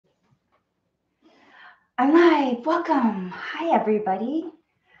I'm live. Welcome. Hi, everybody.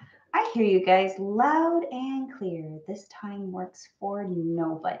 I hear you guys loud and clear. This time works for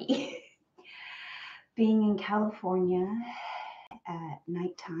nobody. Being in California at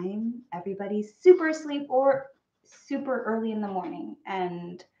nighttime, everybody's super asleep or super early in the morning.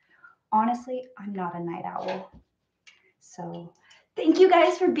 And honestly, I'm not a night owl. So thank you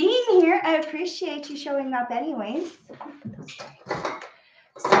guys for being here. I appreciate you showing up, anyways.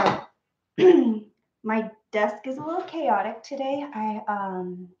 So, my desk is a little chaotic today. I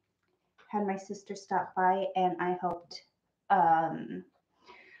had my sister stop by and I helped um,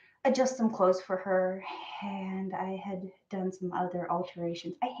 adjust some clothes for her, and I had done some other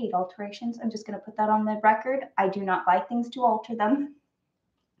alterations. I hate alterations. I'm just going to put that on the record. I do not buy things to alter them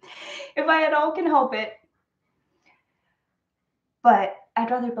if I at all can help it. But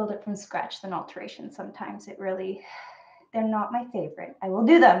I'd rather build it from scratch than alterations sometimes. They're not my favorite. I will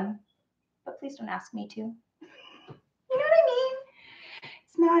do them, but please don't ask me to. You know what I mean?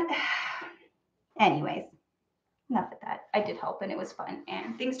 It's not. Anyways, enough of that. I did help and it was fun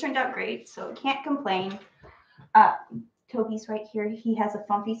and things turned out great, so can't complain. Toby's right here. He has a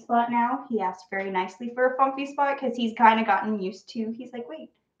fumpy spot now. He asked very nicely for a fumpy spot because he's kind of gotten used to. He's like,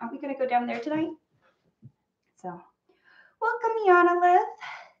 wait, aren't we going to go down there tonight? So, welcome, Yana Lith.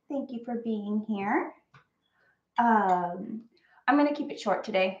 Thank you for being here. I'm going to keep it short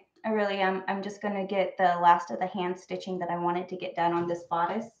today. I really am. I'm just going to get the last of the hand stitching that I wanted to get done on this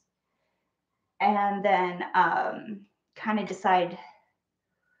bodice. And then kind of decide.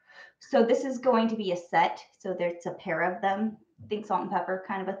 So this is going to be a set. So there's a pair of them. Think salt and pepper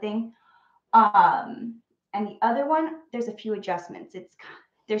kind of a thing. And the other one, there's a few adjustments.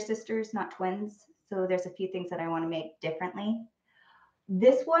 They're sisters, not twins. So there's a few things that I want to make differently.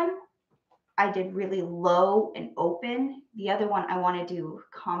 This one, I did really low and open. The other one, I want to do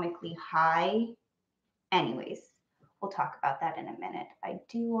comically high. Anyways, we'll talk about that in a minute. I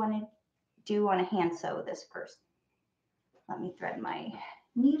do want to hand sew this first. Let me thread my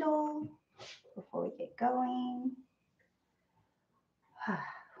needle before we get going.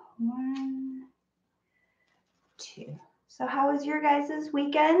 1, 2. So how was your guys'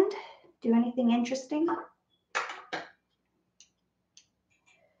 weekend? Do anything interesting?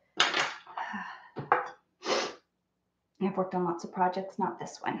 I've worked on lots of projects, not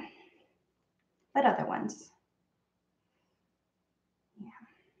this one, but other ones. Yeah.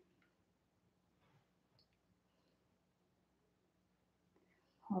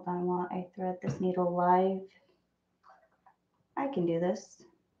 Hold on while I thread this needle live. I can do this.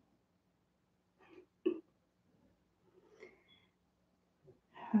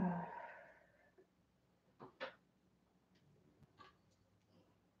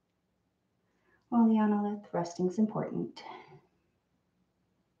 Well, the monolith, resting's important.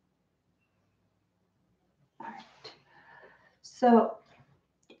 All right. So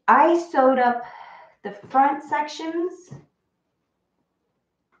I sewed up the front sections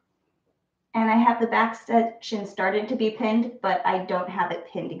and I have the back section started to be pinned, but I don't have it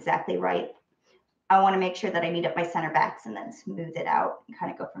pinned exactly right. I want to make sure that I meet up my center backs and then smooth it out and kind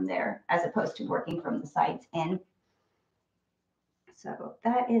of go from there, as opposed to working from the sides in. So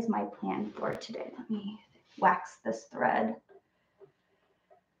that is my plan for today. Let me wax this thread.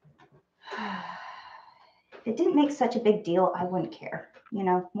 If it didn't make such a big deal, I wouldn't care. You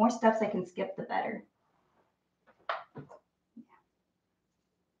know, more steps I can skip, the better.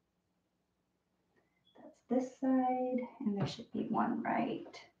 That's this side, and there should be one right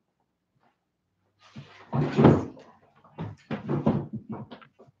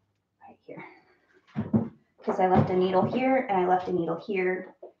here. Because I left a needle here, and I left a needle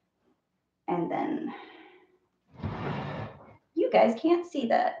here, and then you guys can't see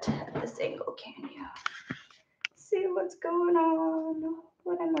that at this angle, can you? See what's going on,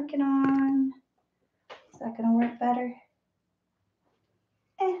 what I'm working on. Is that gonna work better?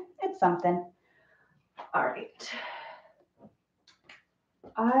 It's something. All right.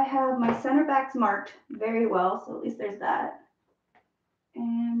 I have my center backs marked very well, so at least there's that.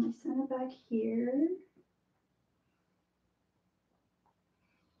 And my center back here.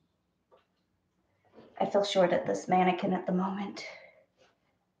 I feel short at this mannequin at the moment.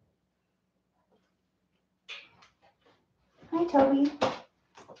 Hi, Toby.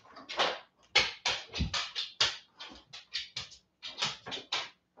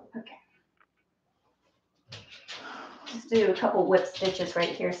 Okay. Just do a couple whip stitches right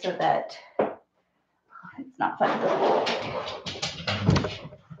here so that it's not fun to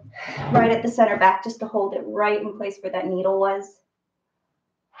right at the center back, just to hold it right in place where that needle was.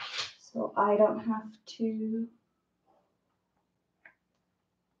 So I don't have to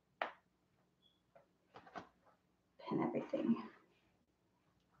and everything.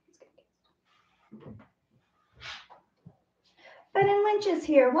 Ben and Lynch is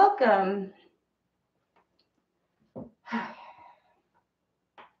here. Welcome.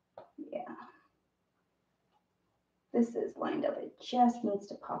 Yeah. This is lined up. It just needs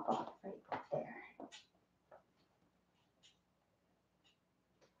to pop off right there.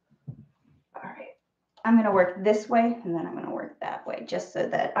 All right. I'm going to work this way and then I'm going to work that way just so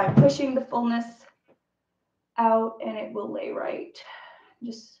that I'm pushing the fullness out and it will lay right.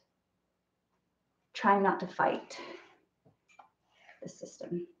 Just trying not to fight the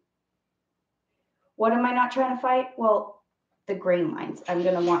system. What am I not trying to fight? Well, the grain lines. I'm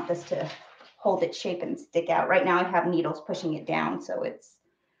going to want this to hold its shape and stick out. Right now I have needles pushing it down, so it's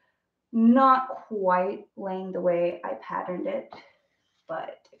not quite laying the way I patterned it.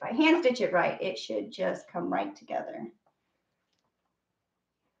 But if I hand stitch it right, it should just come right together.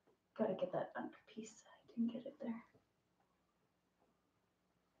 Gotta get that under piece. I didn't get it there.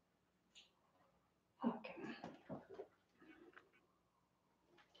 Okay.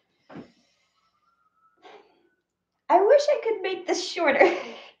 I wish I could make this shorter.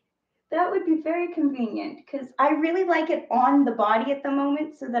 That would be very convenient because I really like it on the body at the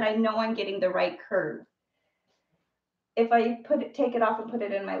moment so that I know I'm getting the right curve. If I take it off and put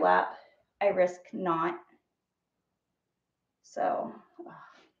it in my lap, I risk not. So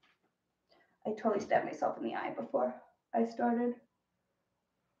I totally stabbed myself in the eye before I started.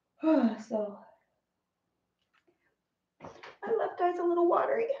 So my left eye's a little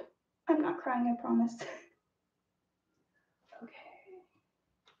watery. I'm not crying, I promise. Okay.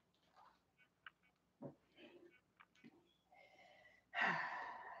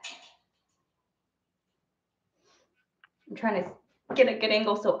 I'm trying to get a good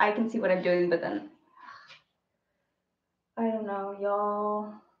angle so I can see what I'm doing, but then I don't know,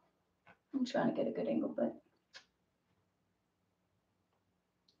 y'all. I'm trying to get a good angle, but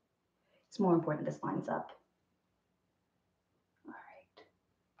it's more important this lines up. All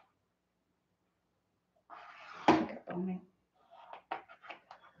right. Look at boning.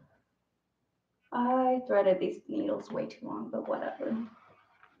 I threaded these needles way too long, but whatever.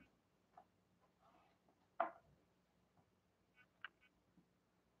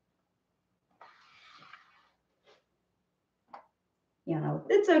 You know,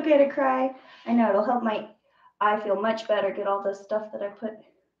 it's okay to cry. I know it'll help my eye feel much better, get all the stuff that I put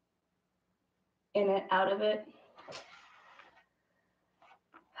in it out of it.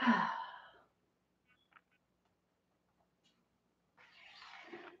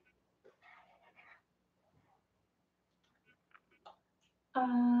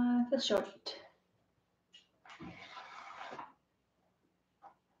 The short.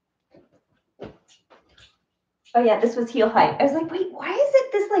 Oh yeah, this was heel height. I was like, wait, why is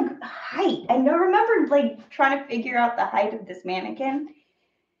it this like height? I remembered like trying to figure out the height of this mannequin,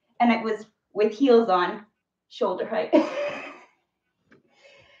 and it was with heels on, shoulder height.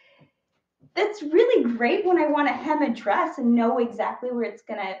 That's really great when I want to hem a dress and know exactly where it's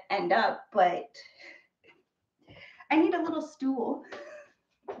gonna end up, but I need a little stool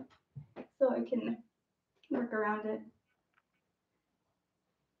so I can work around it.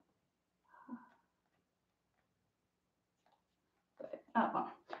 Oh,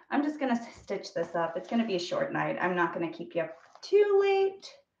 well, I'm just going to stitch this up. It's going to be a short night. I'm not going to keep you up too late.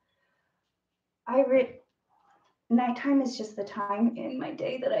 Nighttime is just the time in my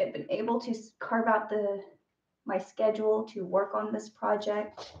day that I've been able to carve out my schedule to work on this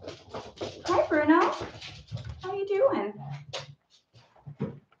project. Hi, Bruno. How you doing?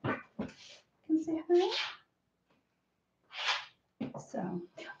 Can you say hi? So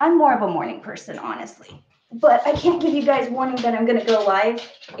I'm more of a morning person, honestly. But I can't give you guys warning that I'm going to go live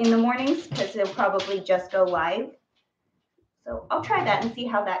in the mornings because it'll probably just go live. So I'll try that and see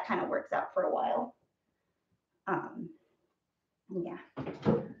how that kind of works out for a while. Yeah.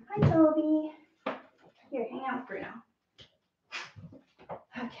 Hi, Toby. Here, hang out with Bruno.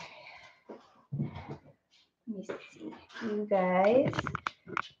 Okay. Let me see. You guys.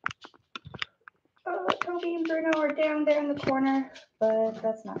 Oh, Toby and Bruno are down there in the corner, but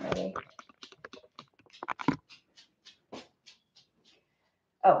that's not really.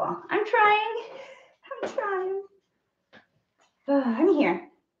 Oh, well, I'm trying. I'm here.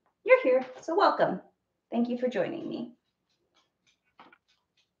 You're here, so welcome. Thank you for joining me.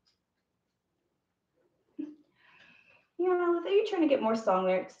 You know, you're trying to get more song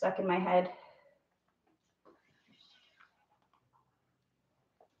lyrics stuck in my head.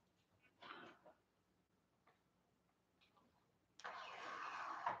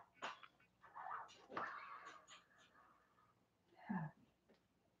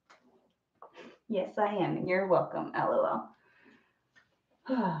 Yes, I am, and you're welcome, LOL.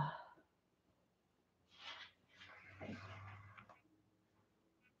 I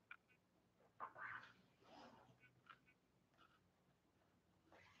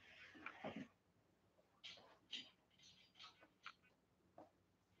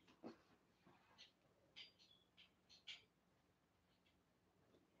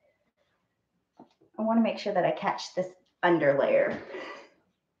want to make sure that I catch this under layer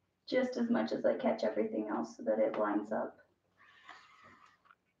just as much as I catch everything else so that it lines up.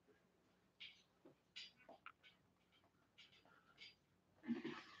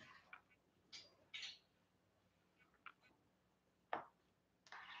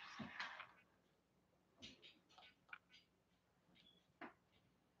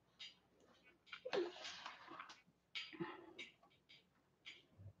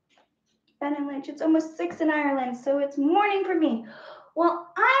 Ben and Lynch, it's almost 6 in Ireland, so it's morning for me.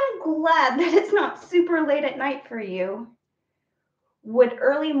 Well, I'm glad that it's not super late at night for you. Would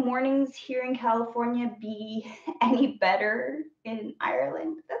early mornings here in California be any better in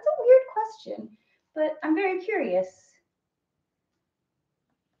Ireland? That's a weird question, but I'm very curious.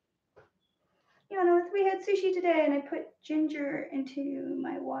 You know, we had sushi today and I put ginger into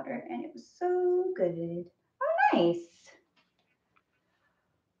my water and it was so good. Oh, nice.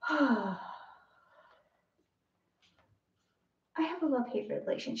 I have a love-hate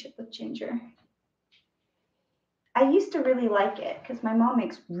relationship with ginger. I used to really like it because my mom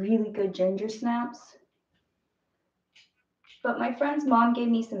makes really good ginger snaps. But my friend's mom gave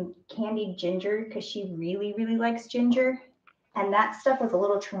me some candied ginger because she really, really likes ginger. And that stuff was a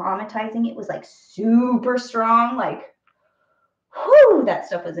little traumatizing. It was like super strong, like, whoo, that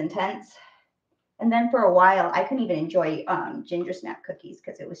stuff was intense. And then for a while, I couldn't even enjoy ginger snap cookies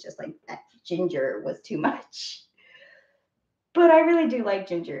because it was just like that ginger was too much. But I really do like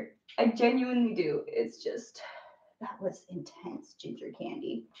ginger. I genuinely do. It's just, that was intense ginger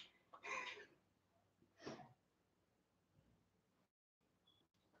candy.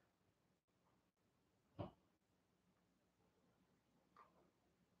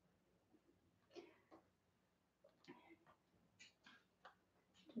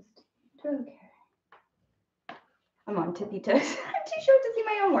 Just, okay. I'm on tippy toes. I'm too short to see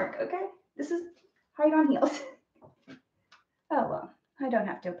my own work, okay? This is height on heels. Oh, well, I don't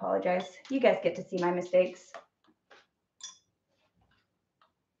have to apologize. You guys get to see my mistakes.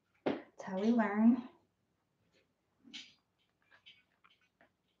 That's how we learn.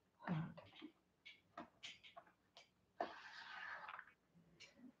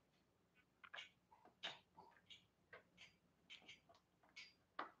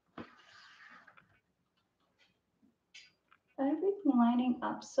 Everything lining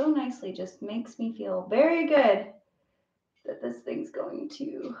up so nicely just makes me feel very good that this thing's going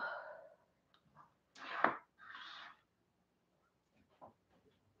to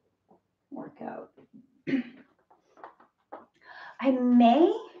work out. I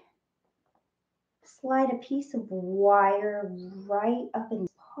may slide a piece of wire right up in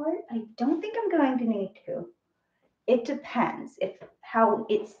part. I don't think I'm going to need to. It depends how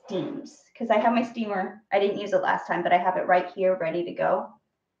it steams, because I have my steamer. I didn't use it last time, but I have it right here ready to go.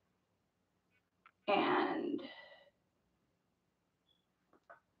 And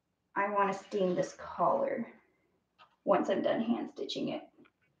I want to steam this collar once I'm done hand stitching it,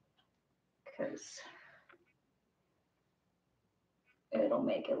 because it'll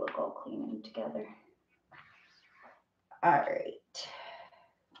make it look all clean and together. All right.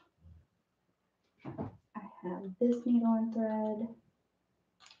 I have this needle and thread.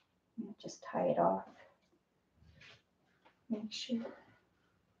 Just tie it off. Make sure.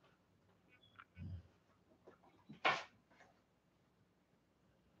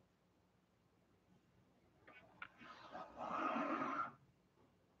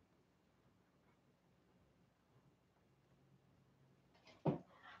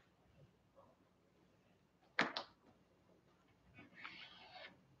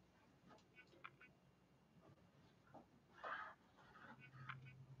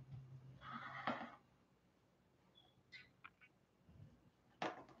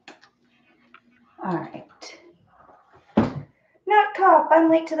 All right. Not cop, I'm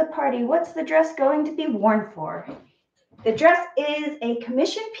late to the party. What's the dress going to be worn for? The dress is a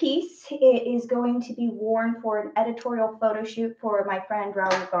commission piece. It is going to be worn for an editorial photo shoot for my friend Raul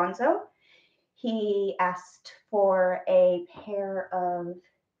Gonzo. He asked for a pair of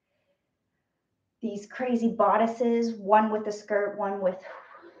these crazy bodices, one with a skirt, one with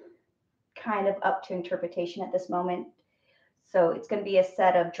kind of up to interpretation at this moment. So it's going to be a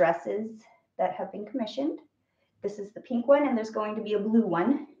set of dresses that have been commissioned. This is the pink one, and there's going to be a blue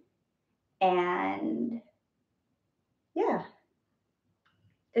one. And yeah,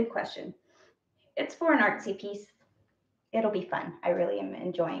 good question. It's for an artsy piece. It'll be fun. I really am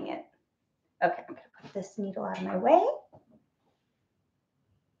enjoying it. Okay, I'm going to put this needle out of my way.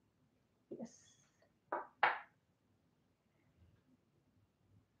 Yes.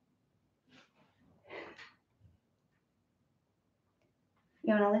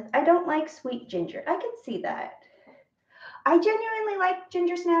 You want to? I don't like sweet ginger. I can see that. I genuinely like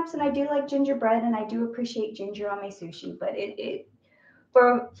ginger snaps, and I do like gingerbread, and I do appreciate ginger on my sushi. But it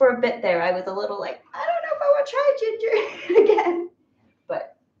for a bit there, I was a little like, I don't know if I want to try ginger again.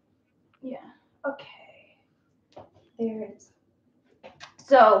 But yeah, okay. There it is.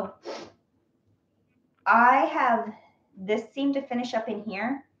 So I have this seam to finish up in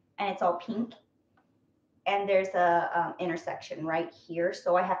here, and it's all pink. And there's a intersection right here,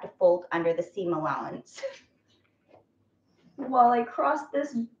 so I have to fold under the seam allowance while I cross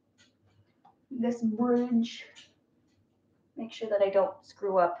this bridge. Make sure that I don't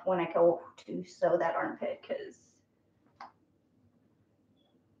screw up when I go to sew that armpit, because it's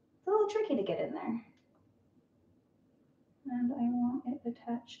a little tricky to get in there. And I want it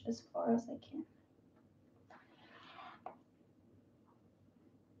attached as far as I can.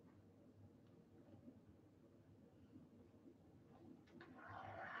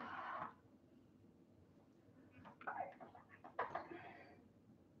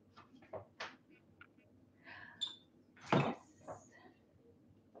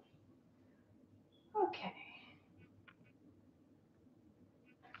 Okay.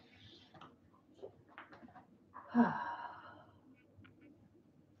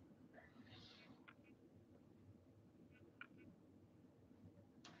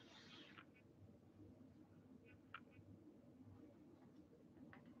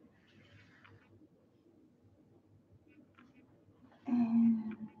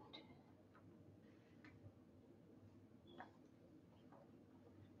 And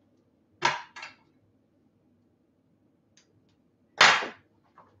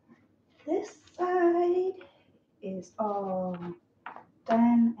this side is all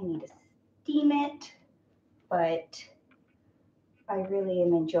done. I need to steam it, but I really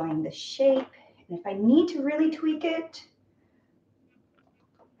am enjoying the shape. And if I need to really tweak it,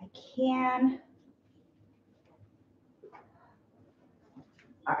 I can.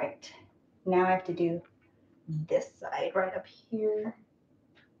 All right, now I have to do this side right up here.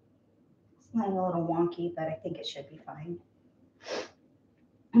 It's lying a little wonky, but I think it should be fine.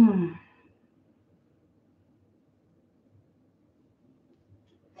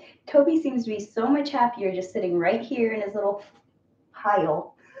 Toby seems to be so much happier just sitting right here in his little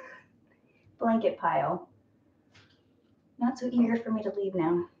pile, blanket pile. Not so eager for me to leave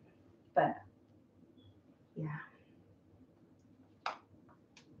now, but yeah.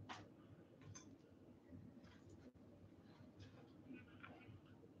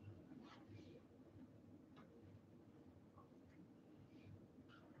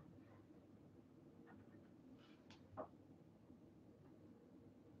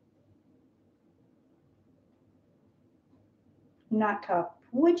 Not top.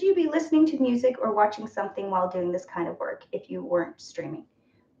 Would you be listening to music or watching something while doing this kind of work if you weren't streaming?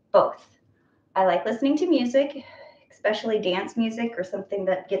 Both. I like listening to music, especially dance music or something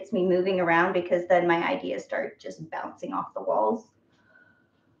that gets me moving around, because then my ideas start just bouncing off the walls.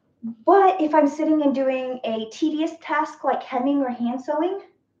 But if I'm sitting and doing a tedious task like hemming or hand sewing,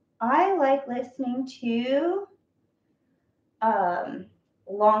 I like listening to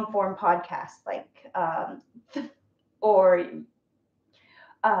long form podcasts, like or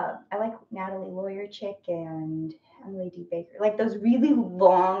I like Natalie Lawyer Chick and Emily D. Baker, like those really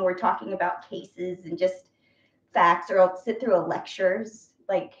long, we're talking about cases and just facts, or I'll sit through a lectures.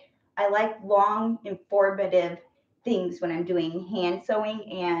 Like I like long, informative things when I'm doing hand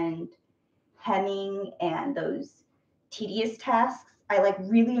sewing and hemming and those tedious tasks. I like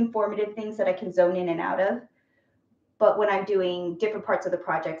really informative things that I can zone in and out of. But when I'm doing different parts of the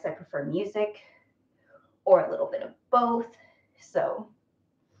projects, I prefer music or a little bit of both. So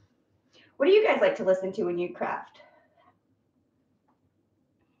what do you guys like to listen to when you craft?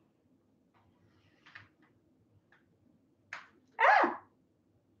 Ah!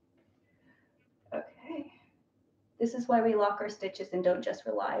 Okay. This is why we lock our stitches and don't just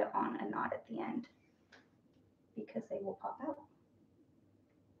rely on a knot at the end, because they will pop out.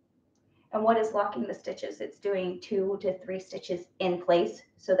 And what is locking the stitches? It's doing 2 to 3 stitches in place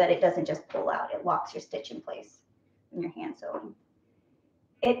so that it doesn't just pull out. It locks your stitch in place when you're hand sewing.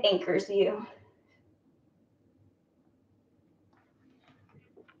 It anchors you.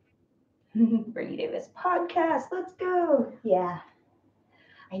 Brittany Davis podcast. Let's go. Yeah,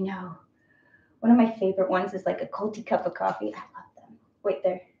 I know. One of my favorite ones is like a culty cup of coffee. I love them. Wait,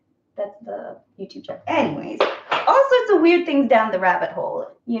 there. That's the YouTube channel. Anyways, all sorts of weird things down the rabbit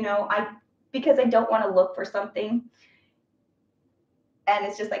hole. You know, because I don't want to look for something. And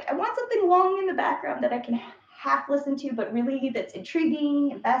it's just like, I want something long in the background that I can half listen to, but really that's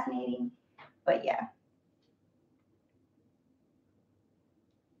intriguing and fascinating. But yeah.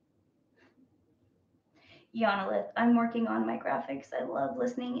 Yonalith, I'm working on my graphics. I love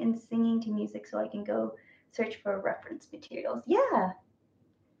listening and singing to music so I can go search for reference materials. Yeah.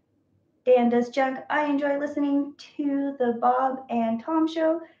 Dan Does Junk, I enjoy listening to the Bob and Tom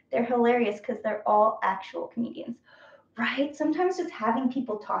show. They're hilarious because they're all actual comedians. Right? Sometimes just having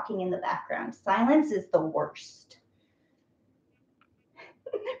people talking in the background. Silence is the worst.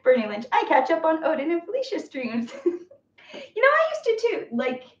 Bernie Lynch, I catch up on Odin and Felicia streams. You know, I used to too.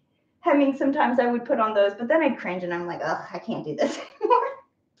 Like, Hemming, sometimes I would put on those, but then I'd cringe and I'm like, ugh, I can't do this anymore.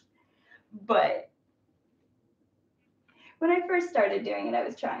 But when I first started doing it, I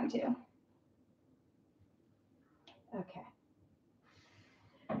was trying to. Okay.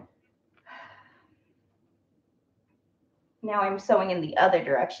 Now I'm sewing in the other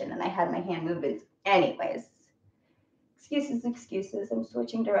direction and I had my hand moving. Anyways, excuses. I'm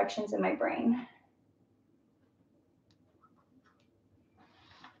switching directions in my brain.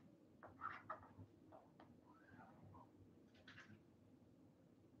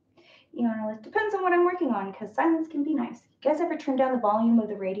 You know, it depends on what I'm working on because silence can be nice. You guys ever turn down the volume of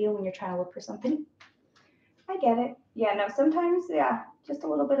the radio when you're trying to look for something? I get it. Yeah, no, sometimes, yeah, just a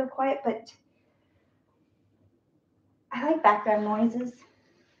little bit of quiet, but I like background noises.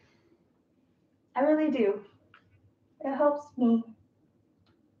 I really do. It helps me.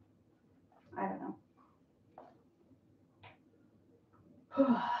 I don't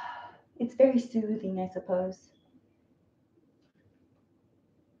know. It's very soothing, I suppose.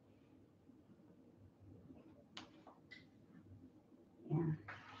 Yeah.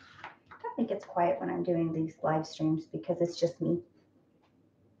 It gets quiet when I'm doing these live streams because it's just me.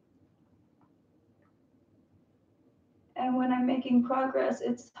 And when I'm making progress,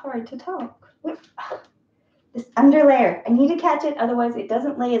 it's hard to talk. This underlayer, I need to catch it, otherwise it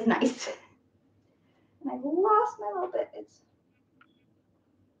doesn't lay as nice. And I've lost my little bit.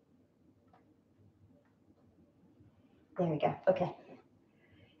 There we go. Okay.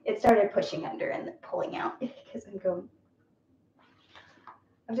 It started pushing under and then pulling out because I'm going.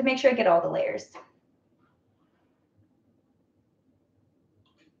 I have to make sure I get all the layers.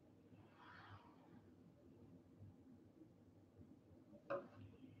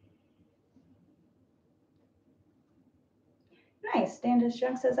 Nice. Standish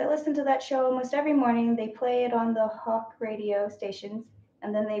Junk says, I listen to that show almost every morning. They play it on the Hawk radio stations,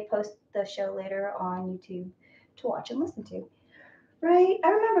 and then they post the show later on YouTube to watch and listen to. Right? I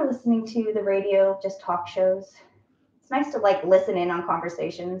remember listening to the radio, just talk shows. It's nice to like listen in on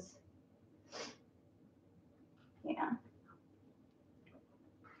conversations. Yeah.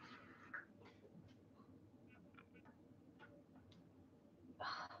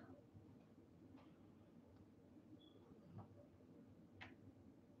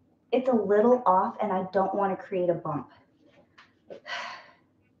 It's a little off and I don't want to create a bump.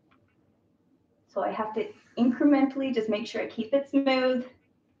 So I have to incrementally just make sure I keep it smooth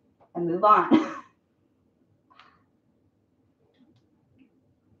and move on.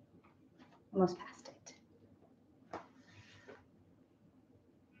 Almost past it.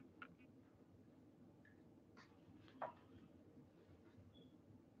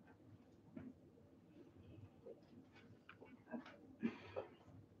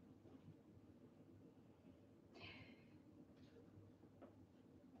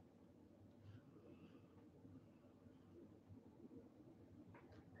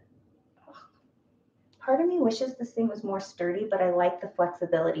 Part of me wishes this thing was more sturdy, but I like the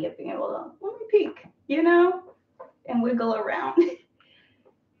flexibility of being able to, let me peek, you know, and wiggle around.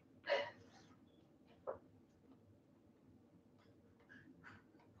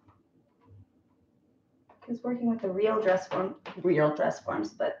 Because working with the real dress forms,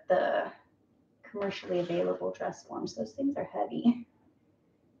 but the commercially available dress forms, those things are heavy.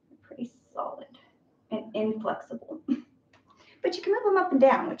 They're pretty solid and inflexible. But you can move them up and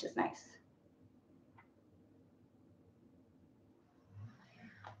down, which is nice.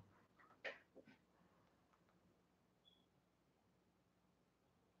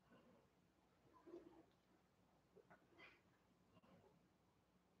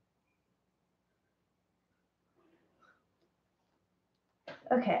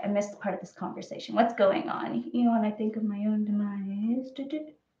 Okay, I missed part of this conversation. What's going on? You know, and I think of my own demise.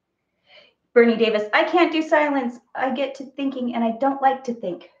 Bernie Davis, I can't do silence. I get to thinking and I don't like to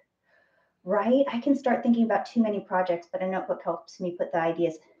think. right? I can start thinking about too many projects, but a notebook helps me put the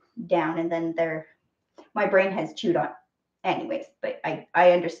ideas down, and then my brain has chewed on anyways. But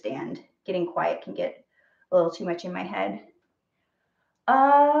I understand getting quiet can get a little too much in my head.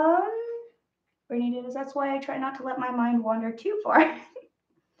 Brittany Davis, that's why I try not to let my mind wander too far.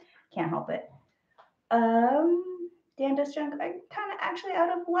 Can't help it. Dan Does Junk, I'm kind of actually out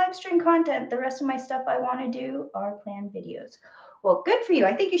of live stream content. The rest of my stuff I want to do are planned videos. Well, good for you.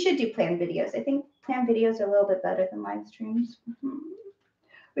 I think you should do planned videos. I think planned videos are a little bit better than live streams.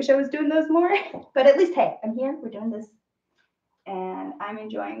 Wish I was doing those more. But at least, hey, I'm here. We're doing this. And I'm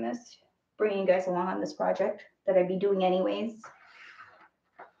enjoying this, bringing you guys along on this project that I'd be doing anyways.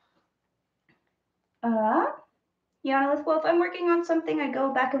 Yana, well, if I'm working on something, I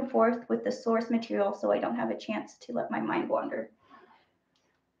go back and forth with the source material so I don't have a chance to let my mind wander.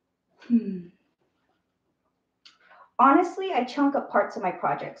 Honestly, I chunk up parts of my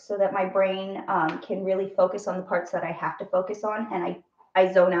projects so that my brain can really focus on the parts that I have to focus on, and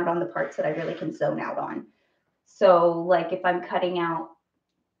I zone out on the parts that I really can zone out on. So, like if I'm cutting out,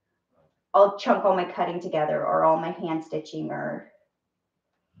 I'll chunk all my cutting together, or all my hand stitching, or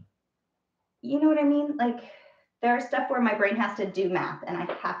you know what I mean? Like there's stuff where my brain has to do math and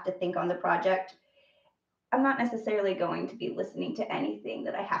I have to think on the project. I'm not necessarily going to be listening to anything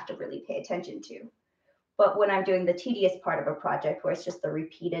that I have to really pay attention to. But when I'm doing the tedious part of a project where it's just the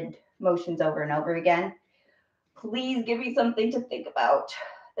repeated motions over and over again, please give me something to think about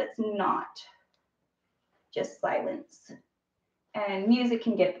that's not just silence. And music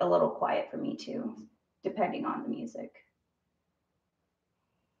can get a little quiet for me too, depending on the music.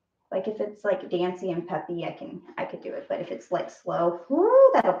 Like if it's like dancey and peppy, I could do it. But if it's like slow,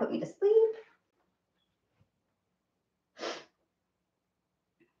 whoo, that'll put me to sleep.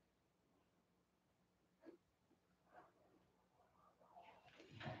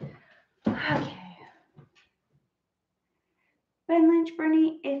 Okay. Ben Lynch,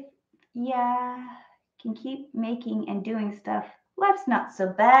 Bernie, if can keep making and doing stuff, life's not so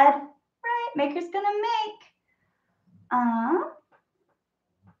bad, right? Maker's gonna make.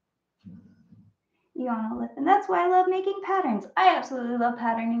 And that's why I love making patterns. I absolutely love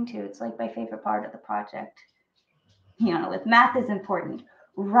patterning too. It's like my favorite part of the project. With math is important,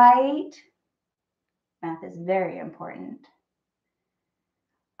 right? Math is very important.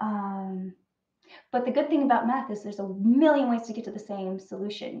 But the good thing about math is there's a million ways to get to the same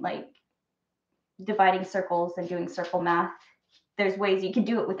solution, like dividing circles and doing circle math. There's ways you can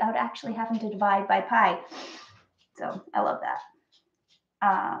do it without actually having to divide by pi. So I love that.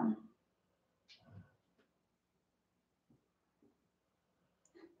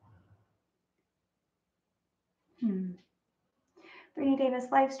 Brittany Davis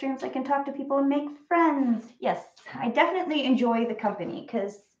live streams. I can talk to people and make friends. Yes, I definitely enjoy the company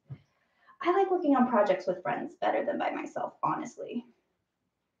because I like working on projects with friends better than by myself, honestly.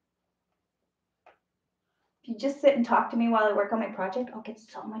 If you just sit and talk to me while I work on my project, I'll get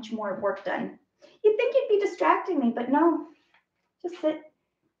so much more work done. You'd think you'd be distracting me, but no, just sit.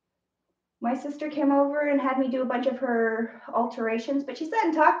 My sister came over and had me do a bunch of her alterations, but she sat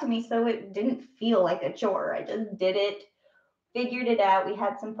and talked to me, so it didn't feel like a chore. I just did it, figured it out. We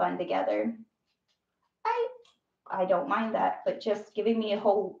had some fun together. I don't mind that, but just giving me a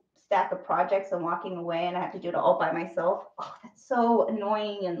whole stack of projects and walking away and I have to do it all by myself, oh, that's so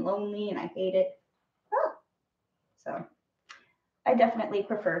annoying and lonely and I hate it. Oh. So I definitely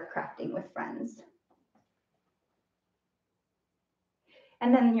prefer crafting with friends.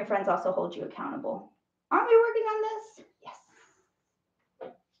 And then your friends also hold you accountable. Aren't we working on this? Yes.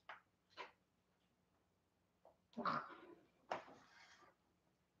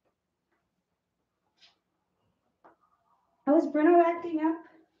 Oh, is Bruno acting up?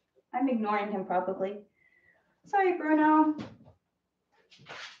 I'm ignoring him probably. Sorry, Bruno.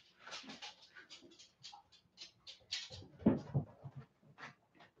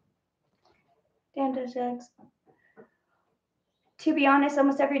 Dan does eggs. To be honest,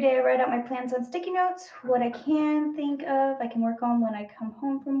 almost every day I write out my plans on sticky notes. What I can think of, I can work on when I come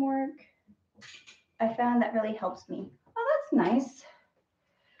home from work. I found that really helps me. Oh, that's nice.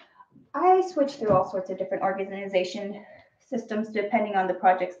 I switch through all sorts of different organization systems depending on the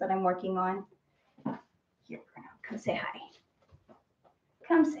projects that I'm working on. Here, Bruno, come say hi.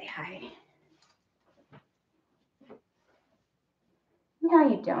 Come say hi. How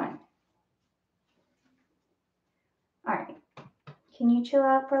you doing? All right. Can you chill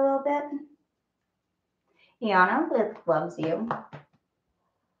out for a little bit? Iana loves you.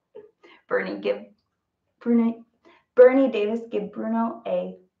 Bernie Davis give Bruno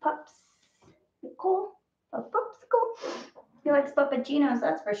a popsicle. A popsicle. He likes puppuccinos,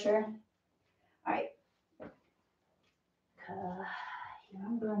 that's for sure. All right. Here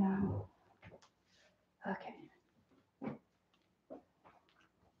I'm going now. Okay.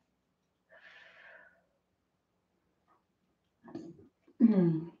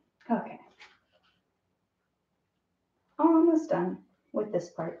 Okay. Almost done with this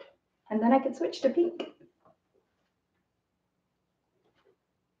part. And then I can switch to pink.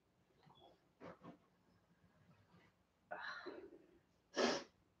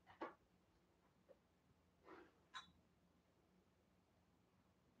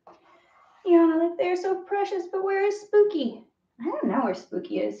 Yeah, they're so precious, but where is Spooky? I don't know where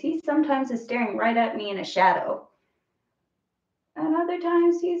Spooky is. He sometimes is staring right at me in a shadow. And other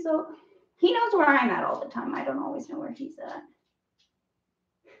times he knows where I'm at all the time. I don't always know where he's at.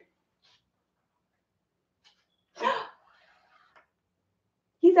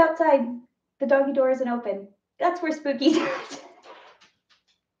 He's outside. The doggy door isn't open. That's where Spooky's at.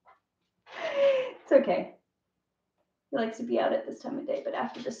 It's okay. He likes to be out at this time of day, but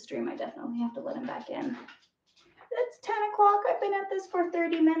after the stream, I definitely have to let him back in. It's 10 o'clock. I've been at this for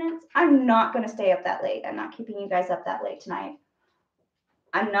 30 minutes. I'm not going to stay up that late. I'm not keeping you guys up that late tonight.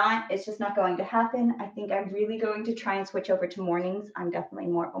 I'm not. It's just not going to happen. I think I'm really going to try and switch over to mornings. I'm definitely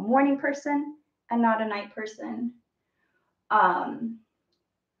more of a morning person and not a night person.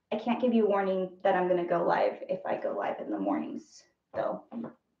 I can't give you a warning that I'm going to go live if I go live in the mornings, though.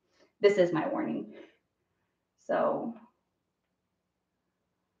 This is my warning. So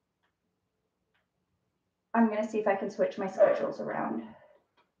I'm going to see if I can switch my schedules around,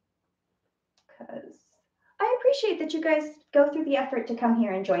 because I appreciate that you guys go through the effort to come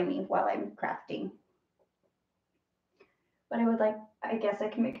here and join me while I'm crafting. But I guess I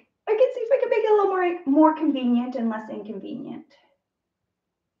can see if I can make it a little more convenient and less inconvenient.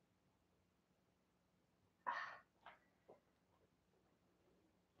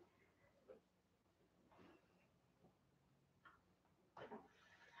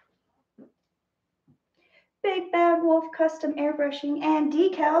 Big Bad Wolf Custom Airbrushing and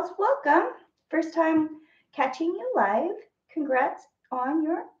Decals, welcome. First time catching you live. Congrats on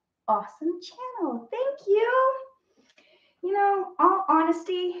your awesome channel. Thank you. You know, all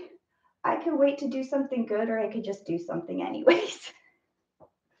honesty, I could wait to do something good, or I could just do something anyways.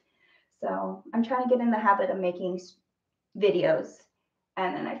 So I'm trying to get in the habit of making videos.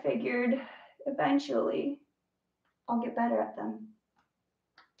 And then I figured eventually I'll get better at them.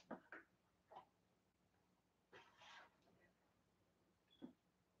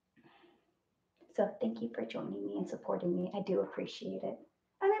 So thank you for joining me and supporting me. I do appreciate it.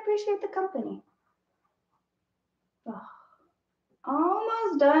 And I appreciate the company. Oh,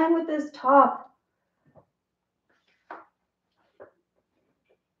 almost done with this top.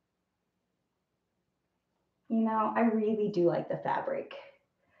 You know, I really do like the fabric.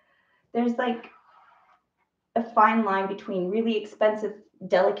 There's like a fine line between really expensive,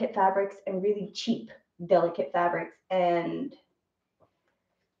 delicate fabrics and really cheap, delicate fabrics. And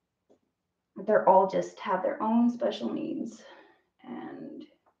they're all just have their own special needs. And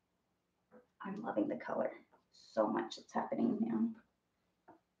I'm loving the color so much that's happening now.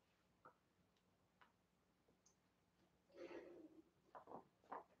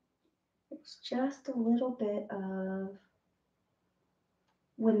 It's just a little bit of,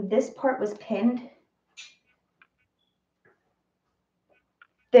 when this part was pinned,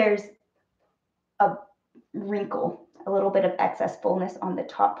 there's a wrinkle, a little bit of excess fullness on the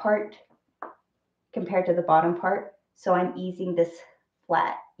top part compared to the bottom part. So I'm easing this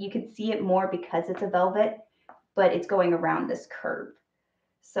flat. You can see it more because it's a velvet, but it's going around this curve.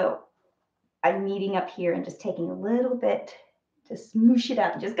 So I'm meeting up here and just taking a little bit to smoosh it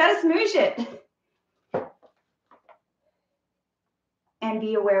out. Just gotta smoosh it. And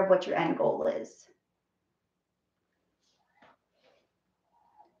be aware of what your end goal is.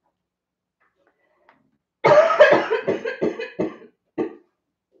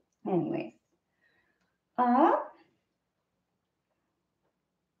 Anyways.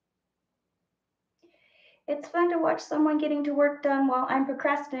 It's fun to watch someone getting to work done while I'm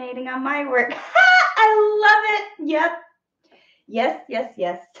procrastinating on my work. I love it. Yep. Yes, yes,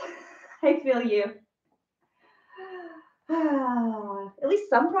 yes. I feel you. At least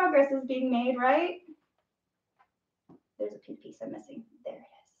some progress is being made, right? There's a pink piece I'm missing. There it is.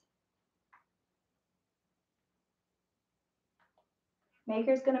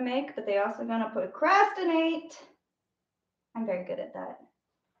 Maker's gonna make, but they also gonna procrastinate. I'm very good at that.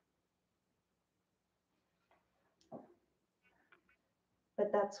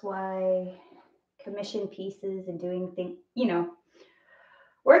 But that's why commission pieces and doing things, you know,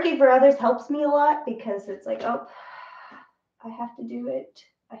 working for others helps me a lot, because it's like, oh, I have to do it.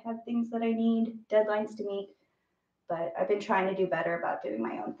 I have things that I need, deadlines to meet, but I've been trying to do better about doing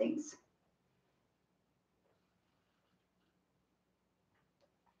my own things.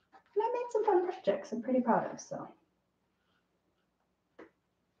 And I made some fun projects I'm pretty proud of, so.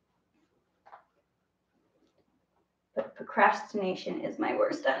 But procrastination is my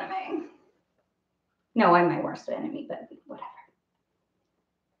worst enemy. No, I'm my worst enemy, but whatever.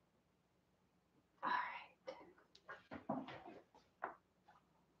 All right.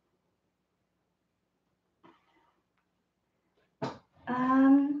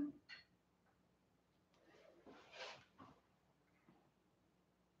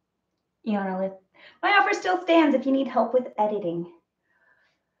 Iana, my offer still stands if you need help with editing.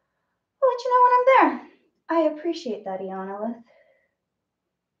 I'll let you know when I'm there. I appreciate that, Iana.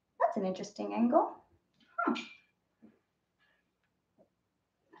 That's an interesting angle. Huh.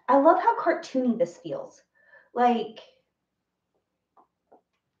 I love how cartoony this feels. Like,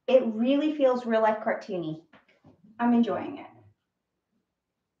 it really feels real life cartoony. I'm enjoying it.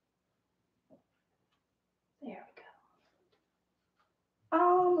 There we go.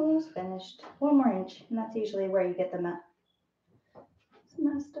 Almost finished. 1 more inch, and that's usually where you get them at. It's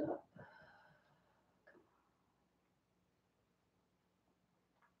messed up.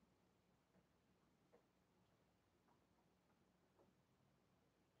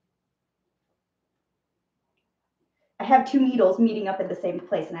 I have 2 needles meeting up in the same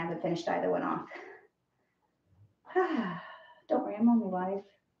place, and I haven't finished either one off. Don't worry, I'm only live.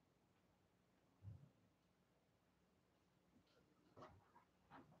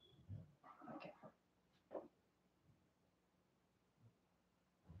 Okay.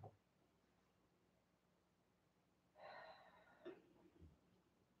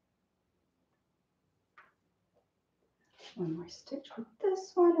 One more stitch with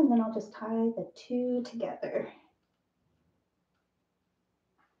this one, and then I'll just tie the 2 together.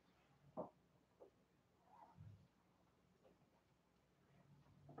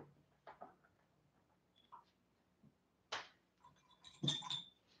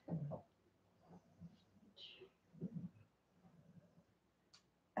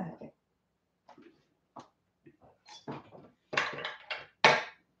 Okay.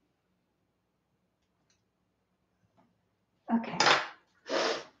 Okay.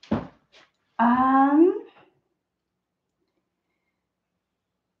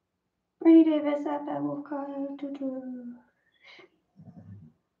 Brittany Davis at that wolf card.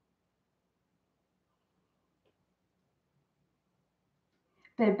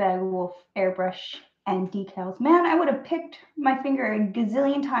 Big Bag Wolf airbrush and decals. Man, I would have picked my finger a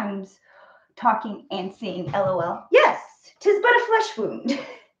gazillion times talking and seeing LOL. Yes, 'tis but a flesh wound.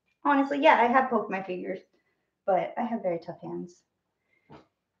 Honestly, yeah, I have poked my fingers, but I have very tough hands.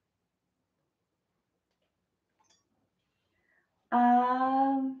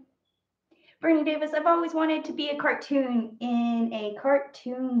 Brittany Davis, I've always wanted to be a cartoon in a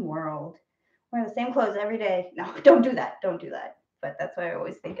cartoon world. Wear the same clothes every day. No, don't do that. Don't do that. But that's what I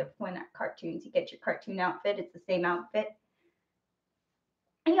always think of when at cartoons. You get your cartoon outfit. It's the same outfit.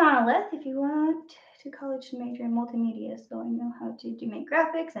 Iana Leth, if you want to college to major in multimedia, so I know how to make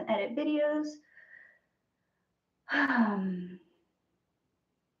graphics and edit videos.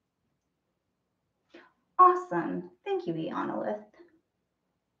 Awesome. Thank you, Iana Leth.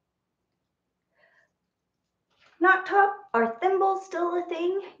 Knot top, are thimbles still a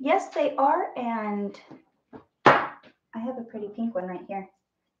thing? Yes, they are, and I have a pretty pink one right here.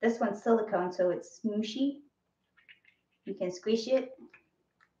 This one's silicone, so it's smooshy. You can squish it.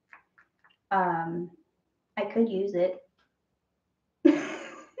 I could use it.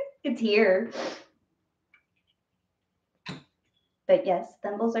 It's here. But yes,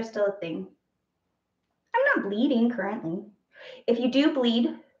 thimbles are still a thing. I'm not bleeding currently. If you do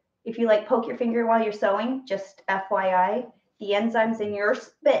bleed, if you like poke your finger while you're sewing, just FYI, the enzymes in your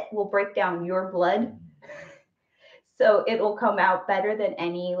spit will break down your blood. So it will come out better than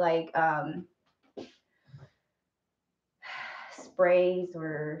any like sprays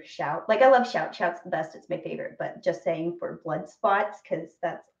or shout. Like I love shout. Shout's the best. It's my favorite. But just saying for blood spots, because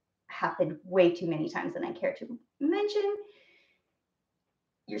that's happened way too many times than I care to mention.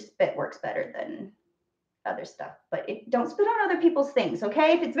 Your spit works better than other stuff, but don't spit on other people's things,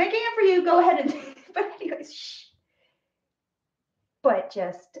 okay? If it's making it for you, go ahead and. But anyways, shh. But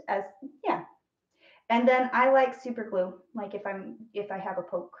just as yeah. And then I like super glue. Like if I have a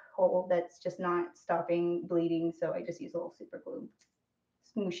poke hole that's just not stopping bleeding, so I just use a little super glue,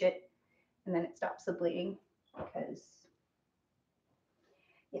 smoosh it, and then it stops the bleeding. Because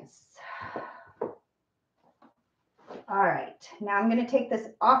yes. All right, now I'm going to take this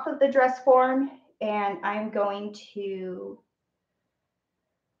off of the dress form, and I'm going to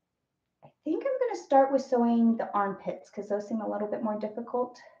think I'm going to start with sewing the armpits because those seem a little bit more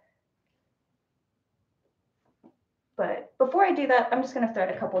difficult. But before I do that, I'm just going to thread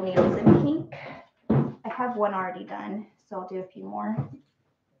a couple needles in pink. I have one already done, so I'll do a few more.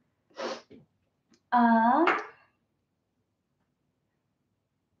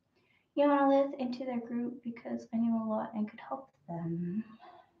 You want to live into their group because I knew a lot and could help them.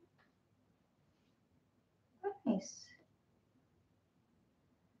 Nice.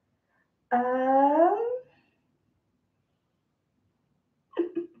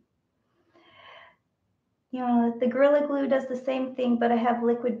 You know, the Gorilla Glue does the same thing, but I have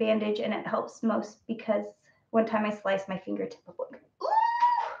liquid bandage and it helps most because one time I sliced my fingertip.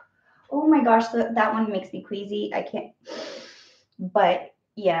 Oh my gosh, that one makes me queasy. I can't. But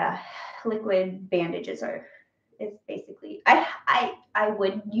yeah, liquid bandages is basically, I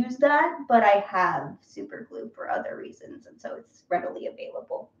would use that, but I have super glue for other reasons, and so it's readily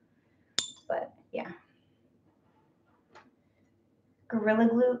available. But yeah. Gorilla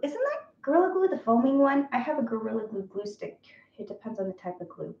Glue, isn't that Gorilla Glue the foaming one? I have a Gorilla Glue glue stick. It depends on the type of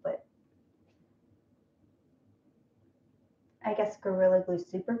glue, but I guess Gorilla Glue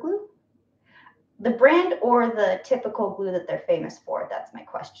Super Glue? The brand or the typical glue that they're famous for? That's my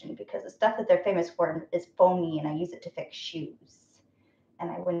question, because the stuff that they're famous for is foamy and I use it to fix shoes.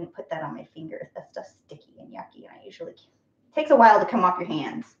 And I wouldn't put that on my fingers. That stuff's sticky and yucky, and it takes a while to come off your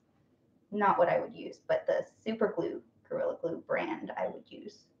hands. Not what I would use, but the Super Glue, Gorilla Glue brand I would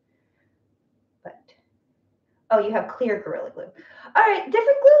use. But oh, you have clear Gorilla Glue. All right,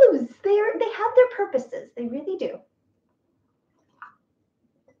 different glues. They have their purposes. They really do.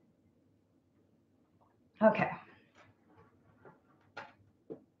 Okay.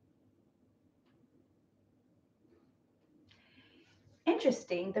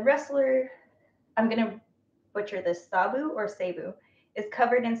 Interesting. The wrestler, I'm going to butcher this, Sabu or Sabu, is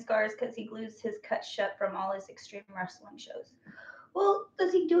covered in scars because he glues his cuts shut from all his extreme wrestling shows. Well,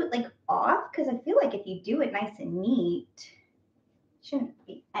 does he do it like off? Because I feel like if you do it nice and neat, it shouldn't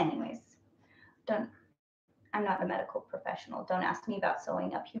be. Anyways, I'm not a medical professional. Don't ask me about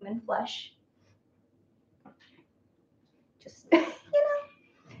sewing up human flesh. Just,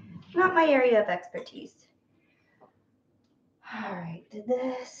 not my area of expertise. All right, did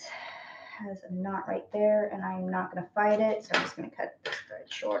this. Has a knot right there, and I'm not going to fight it, so I'm just going to cut this thread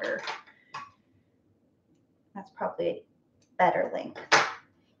shorter. That's probably a better length.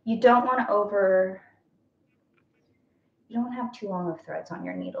 You don't want to you don't have too long of threads on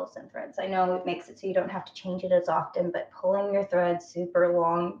your needles and threads. I know it makes it so you don't have to change it as often, but pulling your threads super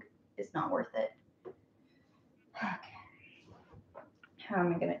long is not worth it. Okay. How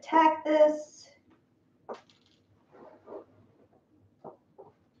am I going to tack this?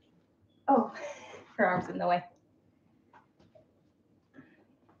 Oh, her arm's in the way.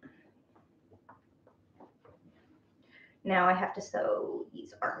 Now I have to sew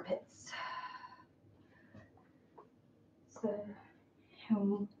these armpits. So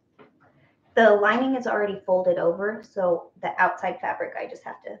the lining is already folded over, so the outside fabric I just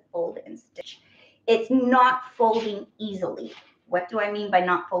have to fold and stitch. It's not folding easily. What do I mean by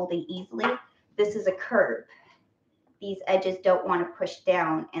not folding easily? This is a curve. These edges don't want to push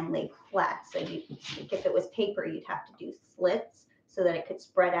down and lay flat. So if it was paper, you'd have to do slits so that it could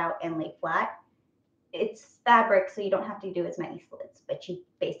spread out and lay flat. It's fabric, so you don't have to do as many slits, but you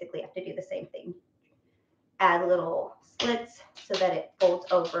basically have to do the same thing. Add little slits so that it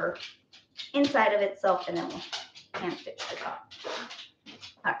folds over inside of itself, and then we'll hand stitch the top.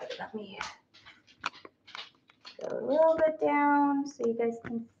 All right, let me go a little bit down so you guys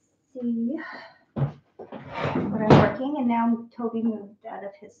can see what I'm working. And now Toby moved out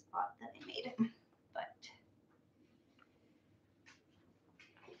of his spot that I made him, but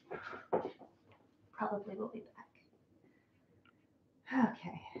probably will be back.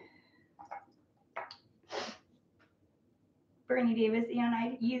 Okay. Bernie Davis, and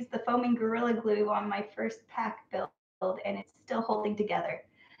I used the foaming Gorilla Glue on my first pack build, and it's still holding together.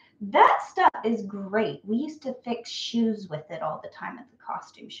 That stuff is great. We used to fix shoes with it all the time at the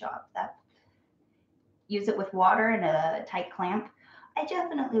costume shop. Use it with water and a tight clamp. I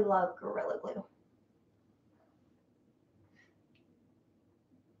definitely love Gorilla Glue.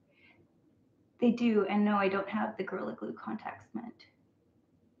 They do, and no, I don't have the Gorilla Glue contact cement.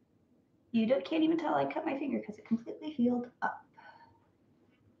 You can't even tell I cut my finger because it completely healed up.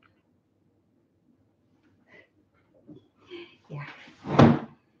 Yeah.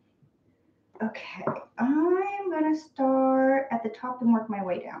 Okay, I'm going to start at the top and work my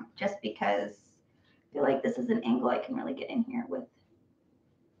way down just because I feel like this is an angle I can really get in here with.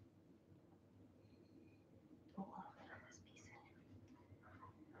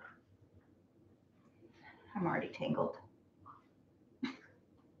 I'm already tangled.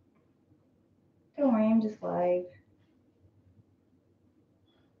 Don't worry, I'm just live.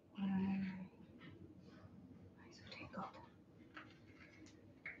 Why am I so tangled?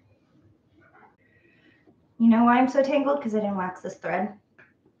 You know why I'm so tangled? Because I didn't wax this thread.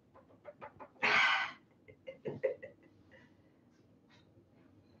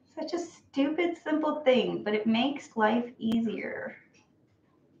 Such a stupid, simple thing, but it makes life easier.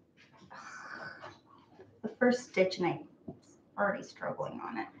 The first stitch and I'm already struggling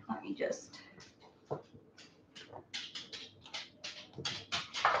on it. Let me just...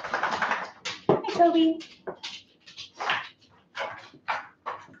 Hi, Toby.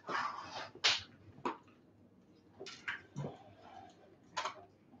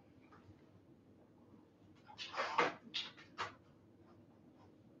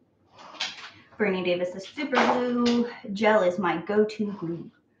 Bernie Davis's super glue gel is my go-to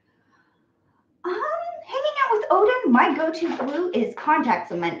glue. Hanging out with Odin, my go-to glue is contact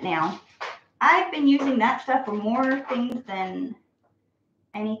cement now. I've been using that stuff for more things than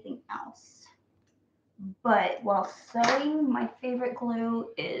anything else. But while sewing, my favorite glue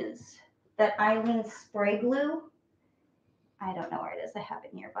is that Eileen spray glue. I don't know where it is. I have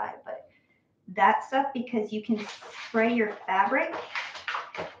it nearby, but that stuff, because you can spray your fabric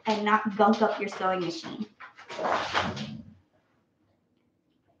and not gunk up your sewing machine.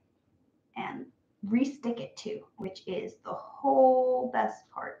 And re-stick it too, which is the whole best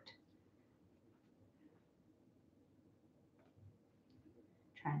part.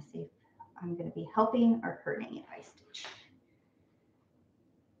 Trying to see if I'm going to be helping or hurting if I stitch.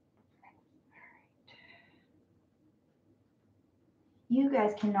 You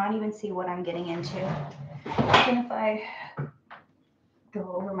guys cannot even see what I'm getting into. Even if I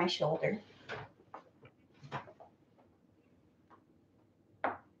go over my shoulder.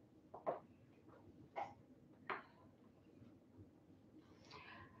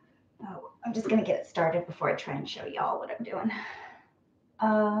 Oh, I'm just gonna get it started before I try and show y'all what I'm doing.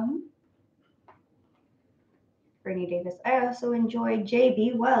 Bernie Davis, I also enjoy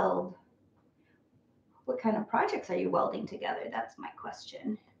JB Weld. What kind of projects are you welding together? That's my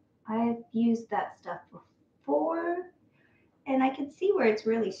question. I've used that stuff before, and I can see where it's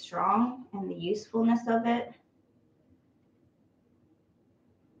really strong and the usefulness of it.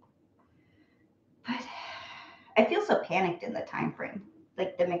 But I feel so panicked in the time frame,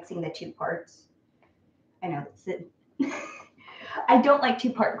 like the mixing the two parts. I know that's it. I don't like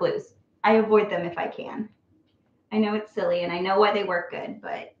two-part glues. I avoid them if I can. I know it's silly, and I know why they work good,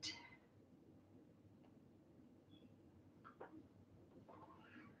 but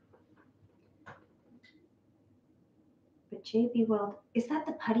JB Weld, is that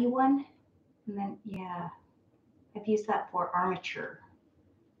the putty one? And then, yeah, I've used that for armature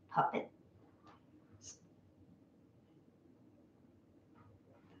puppet. That's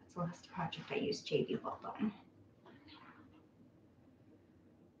the last project I used JB Weld on.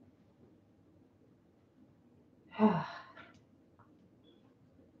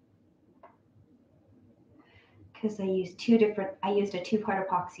 Because I used I used a two-part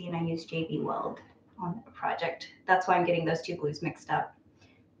epoxy and I used JB Weld on the project. That's why I'm getting those two glues mixed up.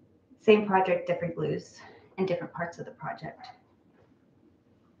 Same project, different glues, and different parts of the project.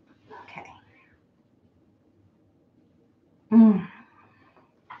 Okay.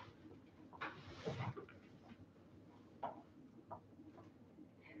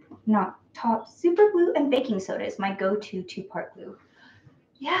 Not top super glue and baking soda is my go-to two-part glue.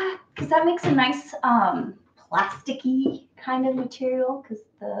 Yeah, because that makes a nice plasticky kind of material, because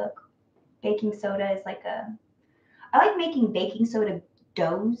the baking soda is like I like making baking soda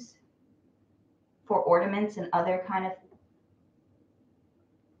doughs for ornaments and other kind of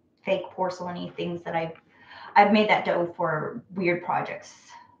fake porcelain-y things that I've made that dough for weird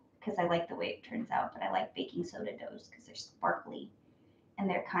projects because I like the way it turns out, but I like baking soda doughs because they're sparkly and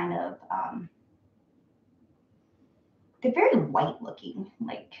they're kind of they're very white looking,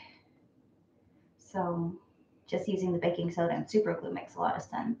 like, so just using the baking soda and super glue makes a lot of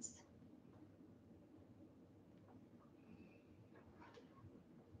sense.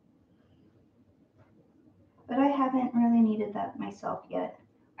 But I haven't really needed that myself yet.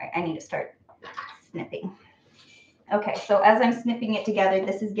 All right, I need to start snipping. Okay, so as I'm snipping it together,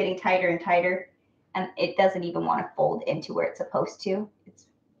 this is getting tighter and tighter, and it doesn't even want to fold into where it's supposed to. It's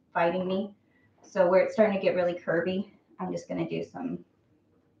fighting me. So where it's starting to get really curvy, I'm just going to do some,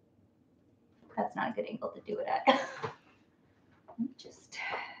 that's not a good angle to do it at. Just,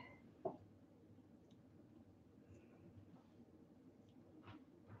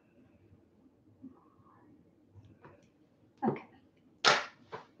 okay.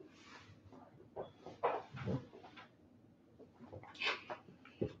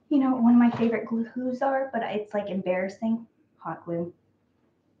 know, one of my favorite glues are, but it's like embarrassing. Hot glue.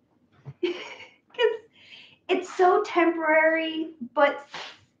 Because it's so temporary, but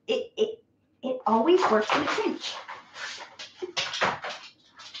it always works in a pinch.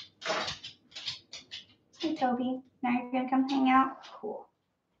 Hey, Toby. Now you're going to come hang out? Cool.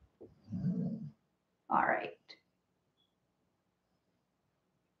 All right.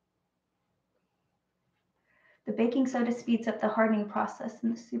 The baking soda speeds up the hardening process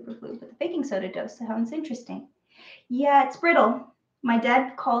in the super glue, but the baking soda dough sounds interesting. Yeah, it's brittle. My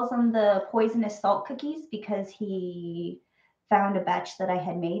dad calls them the poisonous salt cookies because he found a batch that I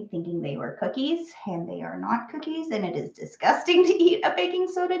had made thinking they were cookies, and they are not cookies, and it is disgusting to eat a baking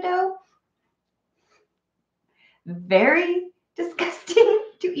soda dough. Very disgusting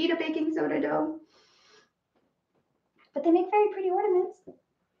to eat a baking soda dough. But they make very pretty ornaments.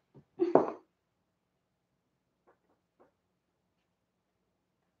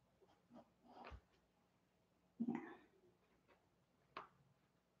 Yeah.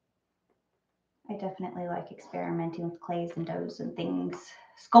 I definitely like experimenting with clays and doughs and things,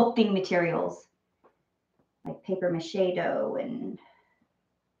 sculpting materials like paper mache dough and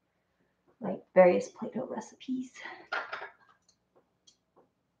like various Play-Doh recipes.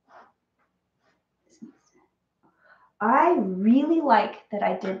 I really like that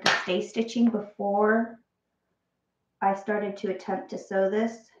I did the stay stitching before I started to attempt to sew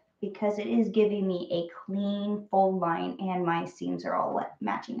this because it is giving me a clean full line and my seams are all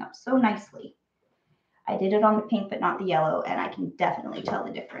matching up so nicely. I did it on the pink but not the yellow, and I can definitely tell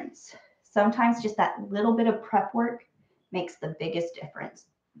the difference. Sometimes just that little bit of prep work makes the biggest difference.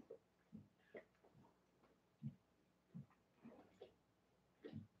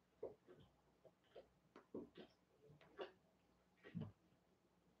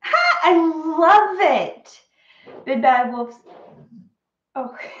 I love it. Big Bad Wolves.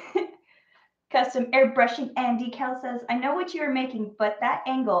 Oh, custom airbrushing and decal says, I know what you are making, but that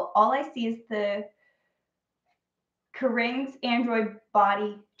angle, all I see is the Kering's Android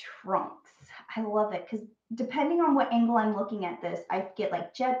body trunks. I love it because depending on what angle I'm looking at this, I get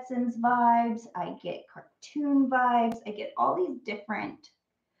like Jetsons vibes, I get cartoon vibes, I get all these different,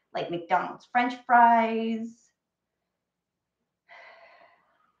 like McDonald's French fries.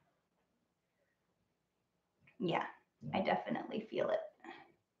 Yeah, I definitely feel it.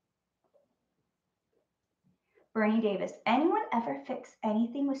 Bernie Davis, anyone ever fix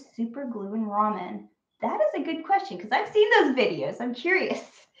anything with super glue and ramen? That is a good question because I've seen those videos. I'm curious.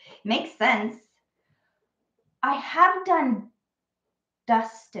 Makes sense. I have done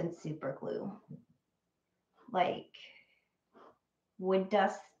dust and super glue, like wood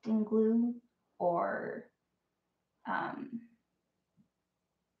dust and glue, or I've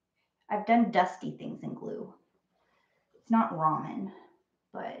done dusty things in glue. It's not ramen,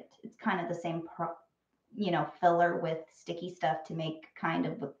 but it's kind of the same, filler with sticky stuff to make kind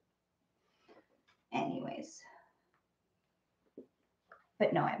of. Anyways.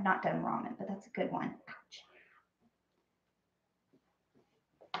 But no, I've not done ramen, but that's a good one.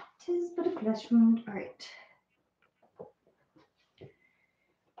 Tis but a flesh wound. All right.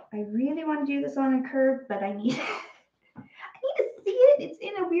 I really want to do this on a curve, but I need to see it. It's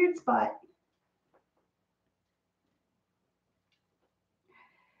in a weird spot.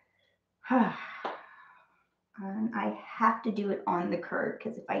 And I have to do it on the curve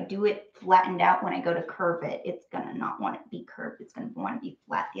because if I do it flattened out when I go to curve it, it's going to not want to be curved. It's going to want to be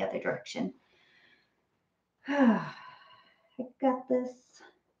flat the other direction. I got this.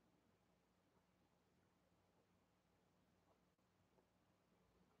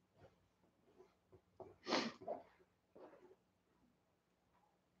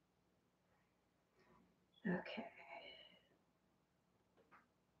 Okay.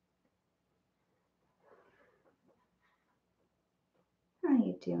 How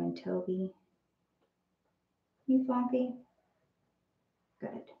you doing, Toby? You funky? Good.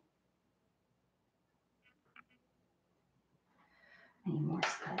 I need more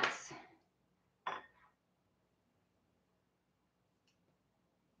slits.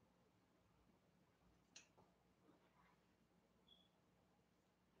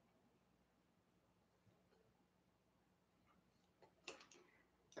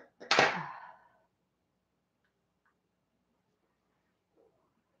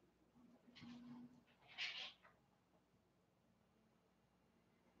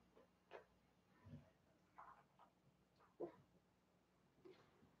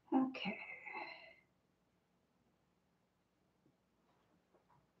 Okay.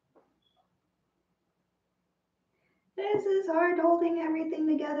 This is hard holding everything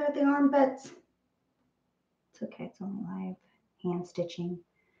together at the armpits. It's okay, it's only live hand stitching.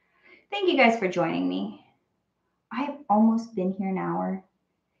 Thank you guys for joining me. I have almost been here an hour.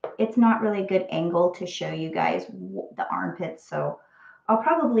 It's not really a good angle to show you guys the armpits, so I'll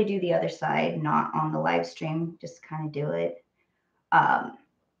probably do the other side, not on the live stream, just kind of do it.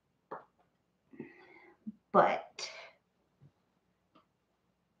 But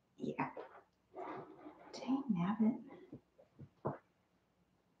yeah, dang nabbit.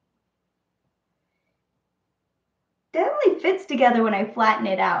 Definitely fits together when I flatten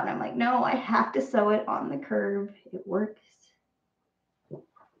it out, and I'm like, no, I have to sew it on the curve. It works. It's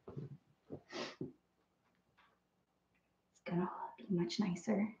gonna be much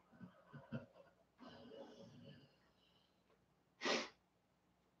nicer.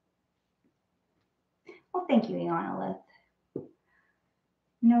 Well, thank you, Iana.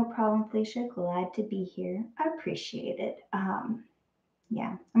 No problem, Felicia. Glad to be here. I appreciate it.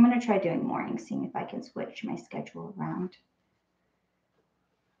 Yeah, I'm going to try doing mornings, seeing if I can switch my schedule around.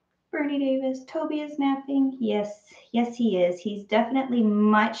 Bernie Davis, Toby is napping. Yes, he is. He's definitely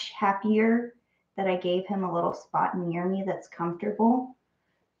much happier that I gave him a little spot near me that's comfortable.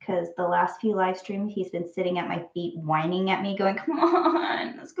 Because the last few live streams, he's been sitting at my feet, whining at me, going, come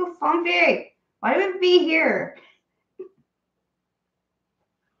on, let's go Funky. Why do we be here?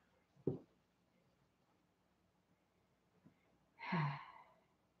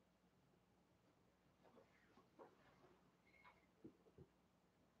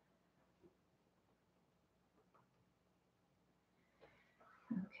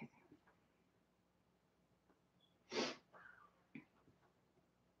 Okay.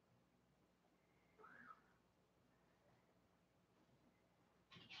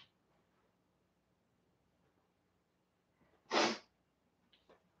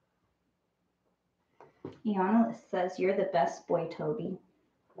 Iana says, you're the best boy, Toby.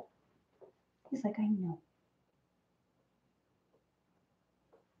 He's like, I know.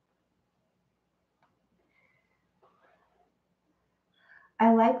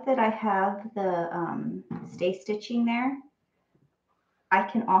 I like that I have the stay stitching there. I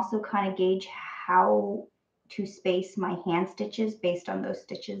can also kind of gauge how to space my hand stitches based on those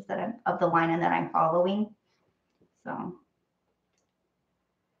stitches that I'm of the line that I'm following. So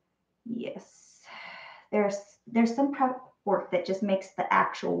yes, there's some prep work that just makes the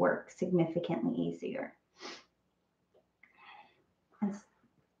actual work significantly easier. And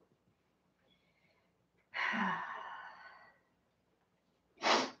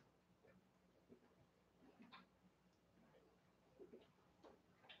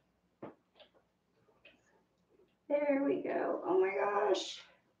there we go. Oh my gosh.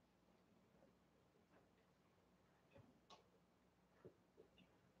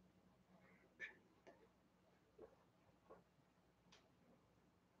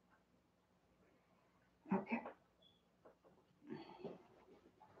 Okay.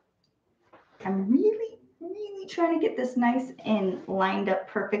 I'm really trying to get this nice and lined up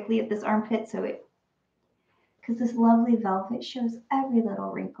perfectly at this armpit so it, because this lovely velvet shows every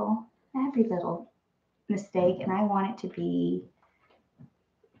little wrinkle, every little mistake, and I want it to be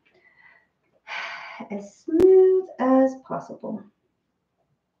as smooth as possible.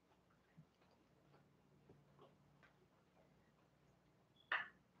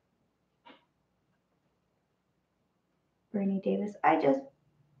 Bernie Davis, I just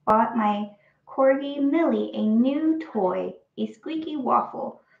bought my Corgi Millie a new toy, a squeaky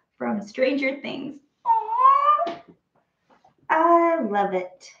waffle from Stranger Things. Aww, I love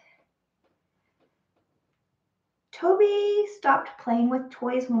it. Toby stopped playing with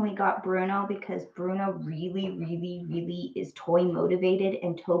toys when we got Bruno because Bruno really is toy motivated,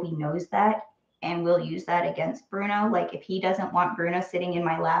 and Toby knows that and will use that against Bruno. Like if he doesn't want Bruno sitting in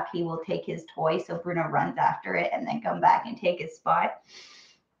my lap, he will take his toy so Bruno runs after it and then come back and take his spot.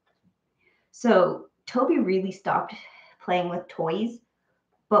 So Toby really stopped playing with toys,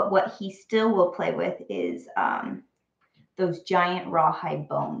 but what he still will play with is those giant rawhide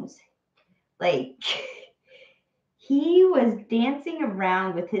bones. Like he was dancing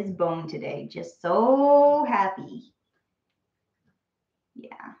around with his bone today, just so happy.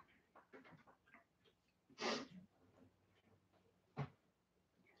 Yeah.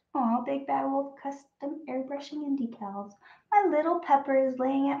 Oh, Big Bad Wolf custom airbrushing and decals. My little Pepper is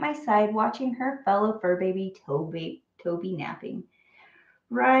laying at my side watching her fellow fur baby Toby napping.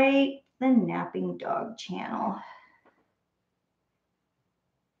 Right, the napping dog channel.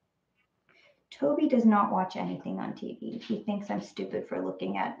 Toby does not watch anything on TV. He thinks I'm stupid for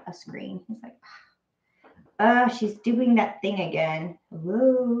looking at a screen. He's like, she's doing that thing again.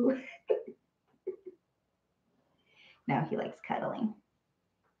 Hello. No, he likes cuddling.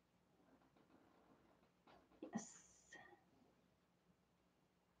 Yes.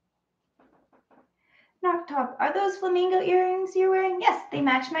 Knock top. Are those flamingo earrings you're wearing? Yes, they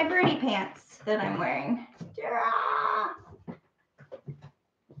match my birdie pants that I'm wearing.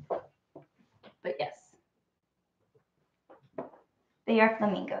 But yes, they are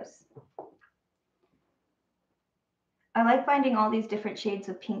flamingos. I like finding all these different shades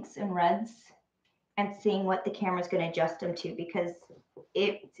of pinks and reds and seeing what the camera's going to adjust them to, because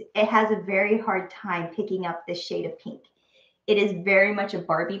it has a very hard time picking up this shade of pink. It is very much a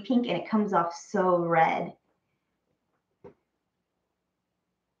Barbie pink and it comes off so red.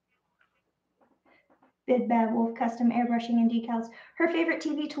 Big Bad Wolf custom airbrushing and decals. Her favorite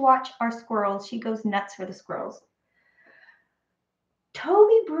TV to watch are squirrels. She goes nuts for the squirrels.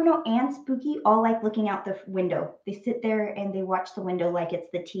 Toby, Bruno, and Spooky all like looking out the window. They sit there and they watch the window like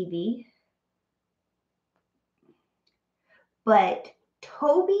it's the TV. But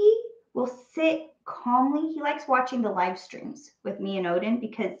Toby will sit calmly. He likes watching the live streams with me and Odin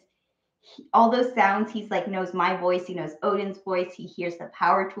because all those sounds, he's like knows my voice, he knows Odin's voice, he hears the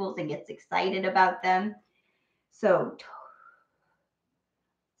power tools and gets excited about them. So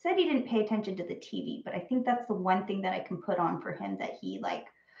said he didn't pay attention to the TV, but I think that's the one thing that I can put on for him that he like,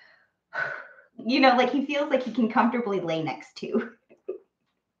 like he feels like he can comfortably lay next to.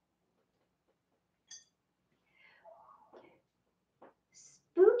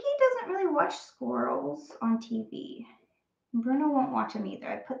 Spooky doesn't really watch squirrels on TV. Bruno won't watch them either.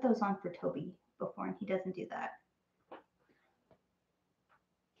 I put those on for Toby before, and he doesn't do that.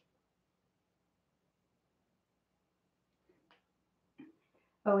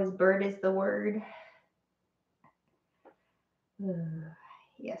 Oh, his bird is the word.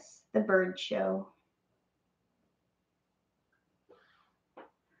 Yes, the bird show.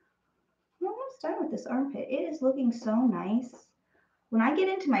 I'm almost done with this armpit. It is looking so nice. When I get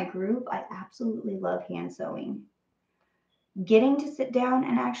into my groove, I absolutely love hand sewing. Getting to sit down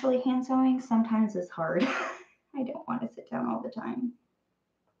and actually hand sewing sometimes is hard. I don't want to sit down all the time.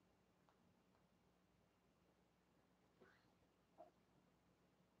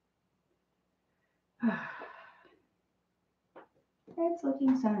 It's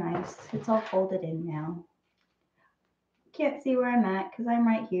looking so nice. It's all folded in now. Can't see where I'm at because I'm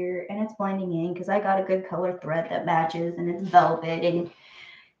right here and it's blending in because I got a good color thread that matches and it's velvet and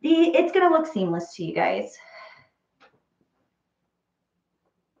it's going to look seamless to you guys.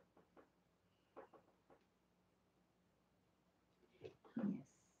 Yes.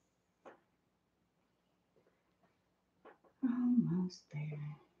 Almost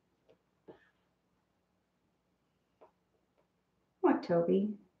there. What,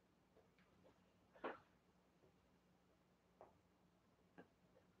 Toby?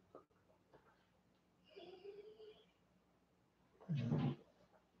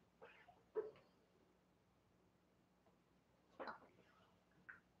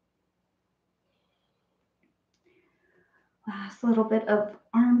 Last little bit of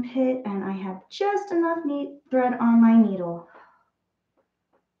armpit, and I have just enough thread on my needle.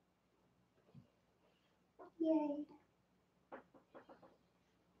 Yay.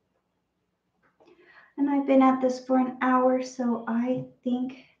 And I've been at this for an hour, so I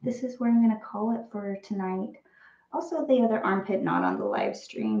think this is where I'm going to call it for tonight. Also, the other armpit not on the live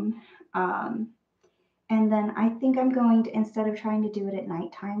stream. And then I think I'm going to, instead of trying to do it at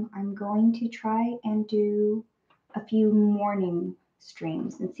nighttime, I'm going to try and do a few morning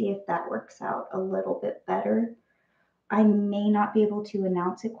streams and see if that works out a little bit better. I may not be able to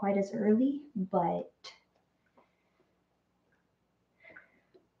announce it quite as early, but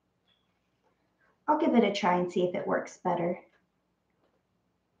I'll give it a try and see if it works better.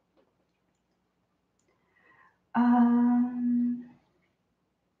 Ouch.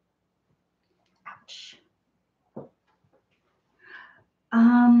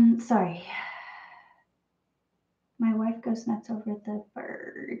 Sorry. My wife goes nuts over the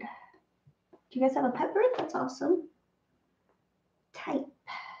bird. Do you guys have a pet bird? That's awesome. Type.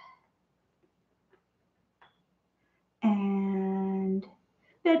 And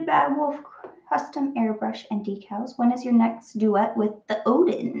Big Bad Wolf custom airbrush and decals. When is your next duet with the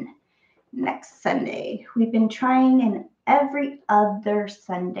Odin? Next Sunday. We've been trying an every other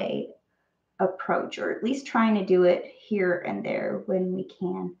Sunday approach, or at least trying to do it here and there when we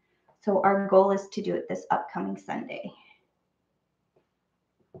can. So our goal is to do it this upcoming Sunday.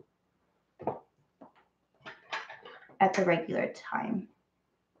 At the regular time.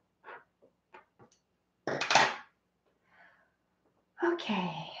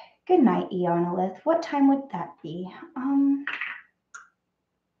 Okay. Good night, Eonolith. What time would that be?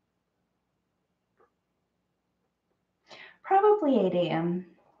 Probably 8 a.m.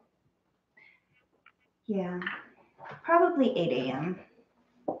 Yeah, probably 8 a.m.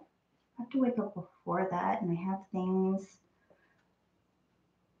 have to wake up before that, and I have things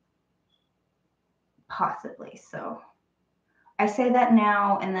possibly. So I say that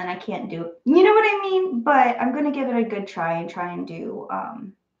now, and then I can't do it. You know what I mean? But I'm going to give it a good try and do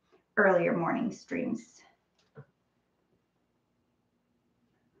earlier morning streams.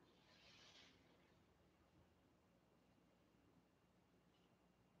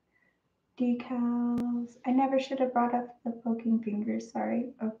 Decals. I never should have brought up the poking fingers.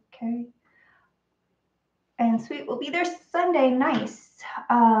 Sorry. Okay. And Sweet will be there Sunday. Nice.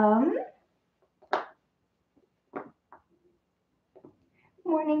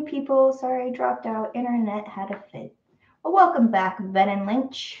 Morning, people. Sorry I dropped out. Internet had a fit. Well, welcome back, Ben and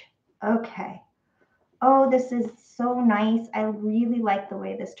Lynch. Okay. Oh, this is so nice. I really like the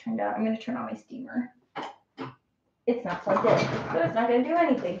way this turned out. I'm going to turn on my steamer. It's not plugged in, so it's not going to do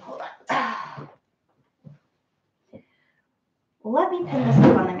anything. Hold on. Let me pin this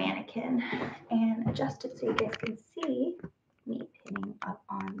up on the mannequin and adjust it so you guys can see me pinning up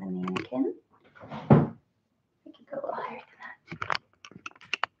on the mannequin. I could go a little higher than that.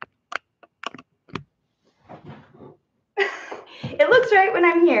 It looks right when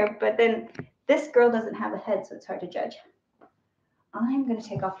I'm here, but then this girl doesn't have a head, so it's hard to judge. I'm going to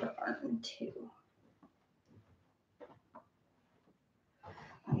take off her arm too.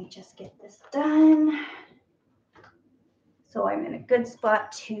 Let me just get this done. So I'm in a good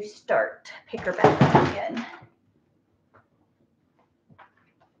spot to start. Pick her back up again.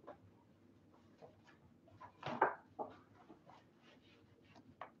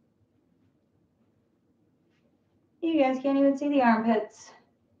 You guys can't even see the armpits.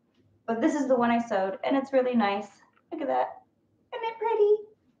 But this is the one I sewed, and it's really nice. Look at that. Isn't it pretty?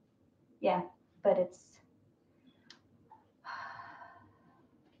 Yeah, but it's...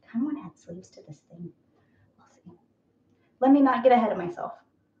 I kind of want to add sleeves to this thing. We'll see. Let me not get ahead of myself.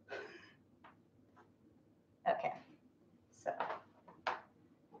 Okay, so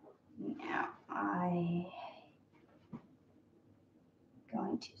now I'm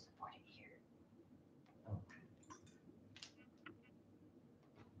going to support it here.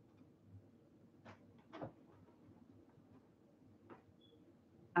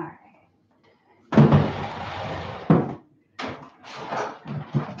 All right.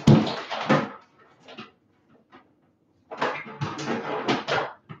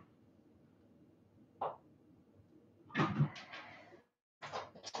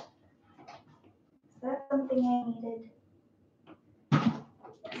 Is that something I needed?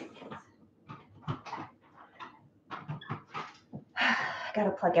 I gotta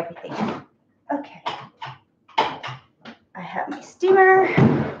plug everything in. Okay. I have my steamer.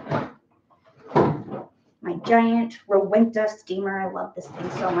 My giant Rowenta steamer. I love this thing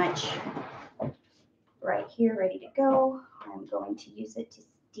so much. Right here, ready to go. I'm going to use it to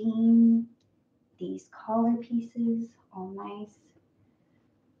steam these collar pieces. All nice.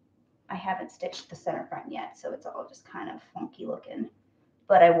 I haven't stitched the center front yet, so it's all just kind of funky looking,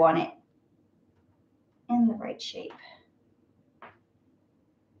 but I want it in the right shape.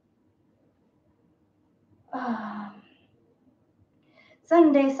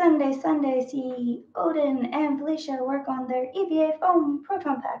 Sunday, see Odin and Felicia work on their EVA foam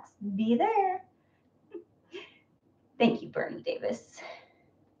proton packs. Be there. Thank you, Bernie Davis.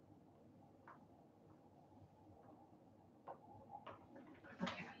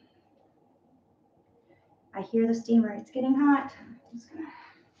 Okay. I hear the steamer. It's getting hot. I'm just gonna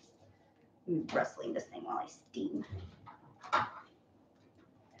be rustling this thing while I steam.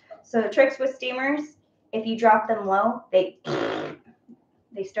 So tricks with steamers, if you drop them low, they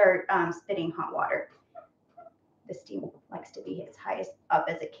start spitting hot water. The steam likes to be as high up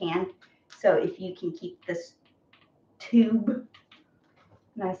as it can. So if you can keep this tube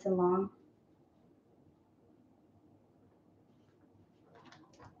nice and long.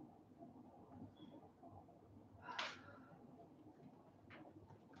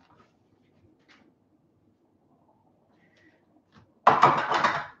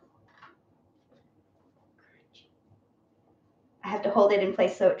 I have to hold it in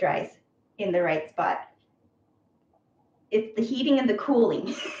place so it dries in the right spot. It's the heating and the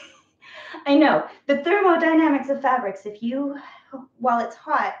cooling. I know. The thermodynamics of fabrics, if you, while it's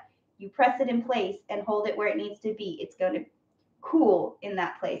hot, you press it in place and hold it where it needs to be, it's going to cool in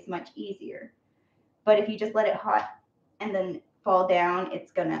that place much easier. But if you just let it hot and then fall down,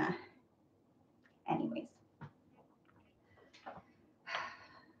 it's going to, anyways.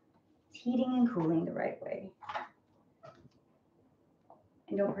 It's heating and cooling the right way.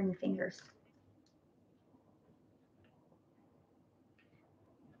 And don't burn your fingers.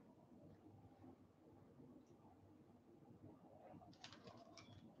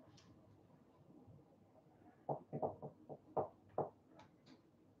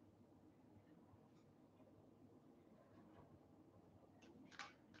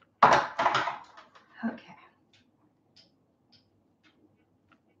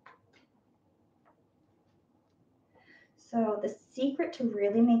 secret to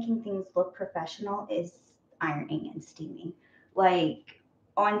really making things look professional is ironing and steaming. Like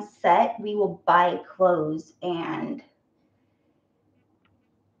on set, we will buy clothes and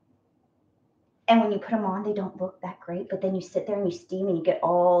when you put them on, they don't look that great. But then you sit there and you steam and you get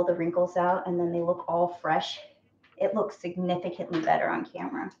all the wrinkles out, and then they look all fresh. It looks significantly better on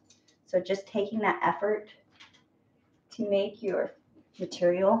camera. So just taking that effort to make your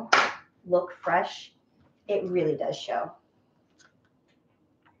material look fresh, it really does show.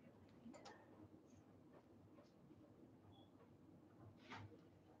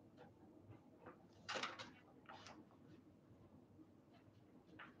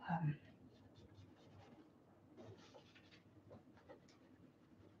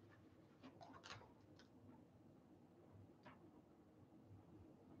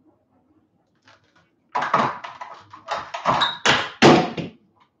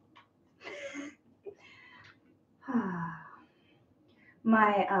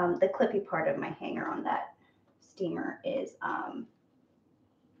 My the clippy part of my hanger on that steamer is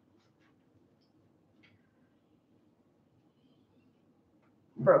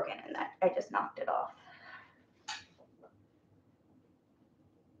broken, and that I just knocked it off.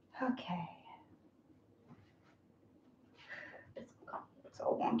 Okay. It's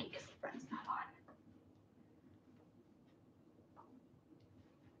all wonky because the front's not on.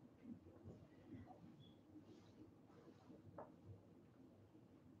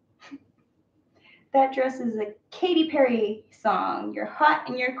 That dress is a Katy Perry song. You're hot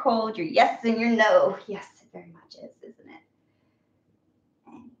and you're cold. You're yes and you're no. Yes, it very much is, isn't it?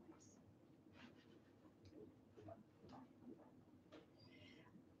 Anyways.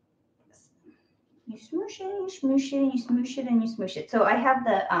 You smoosh it, you smoosh it, you smoosh it, and you smoosh it. So I have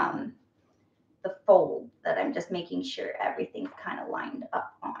the fold that I'm just making sure everything's kind of lined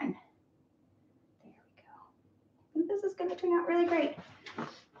up on. There we go. I think this is going to turn out really great.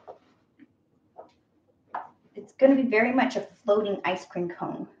 It's going to be very much a floating ice cream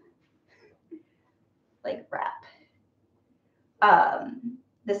cone, like wrap.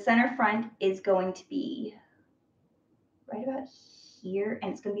 The center front is going to be right about here,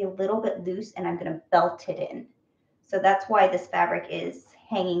 and it's going to be a little bit loose, and I'm going to belt it in. So that's why this fabric is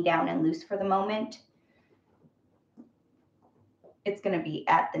hanging down and loose for the moment. It's going to be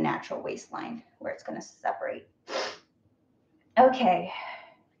at the natural waistline where it's going to separate. Okay.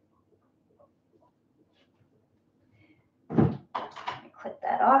 Clip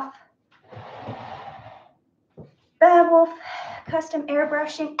that off. Bad Wolf, custom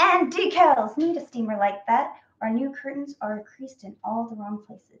airbrushing and decals. Need a steamer like that. Our new curtains are creased in all the wrong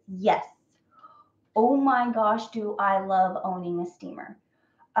places. Yes. Oh my gosh, do I love owning a steamer.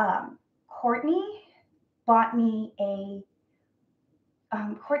 Courtney bought me a,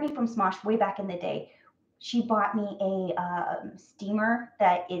 Courtney from Smosh way back in the day, she bought me a steamer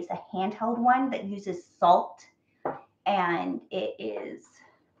that is a handheld one that uses salt, and it is,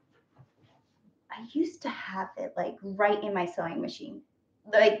 I used to have it like right in my sewing machine,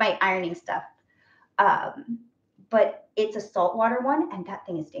 like my ironing stuff. But it's a saltwater one, and that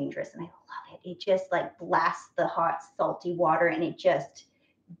thing is dangerous, and I love it. It just like blasts the hot, salty water, and it just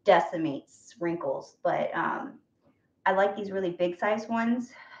decimates wrinkles. But I like these really big size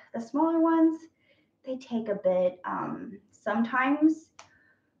ones. The smaller ones, they take a bit. Sometimes,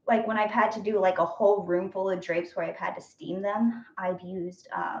 like when I've had to do like a whole room full of drapes where I've had to steam them, I've used,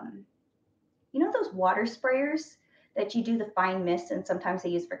 you know, those water sprayers that you do the fine mist, and sometimes they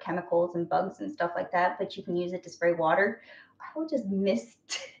use for chemicals and bugs and stuff like that, but you can use it to spray water. I will just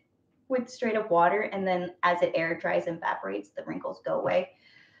mist with straight up water, and then as it air dries and evaporates, the wrinkles go away.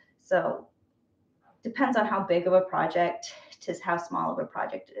 So depends on how big of a project to how small of a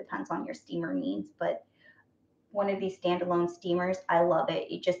project. It depends on your steamer needs, but one of these standalone steamers, I love it.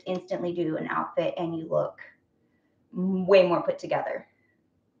 You just instantly do an outfit and you look way more put together.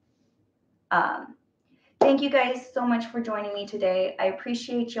 Thank you guys so much for joining me today. I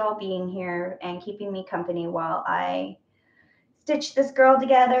appreciate y'all being here and keeping me company while I stitch this girl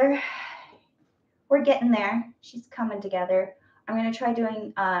together. We're getting there. She's coming together. I'm going to try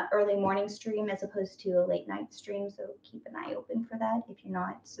doing early morning stream as opposed to a late night stream, so keep an eye open for that. If you're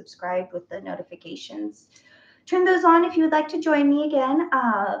not subscribed with the notifications, turn those on if you would like to join me again.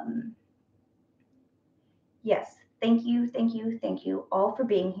 Yes, thank you all for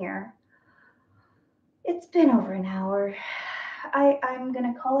being here. It's been over an hour. I'm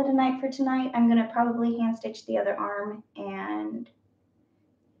going to call it a night for tonight. I'm going to probably hand stitch the other arm and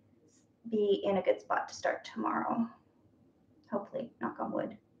be in a good spot to start tomorrow. Hopefully, knock on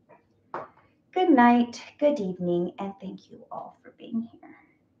wood. Good night, good evening, and thank you all for being here.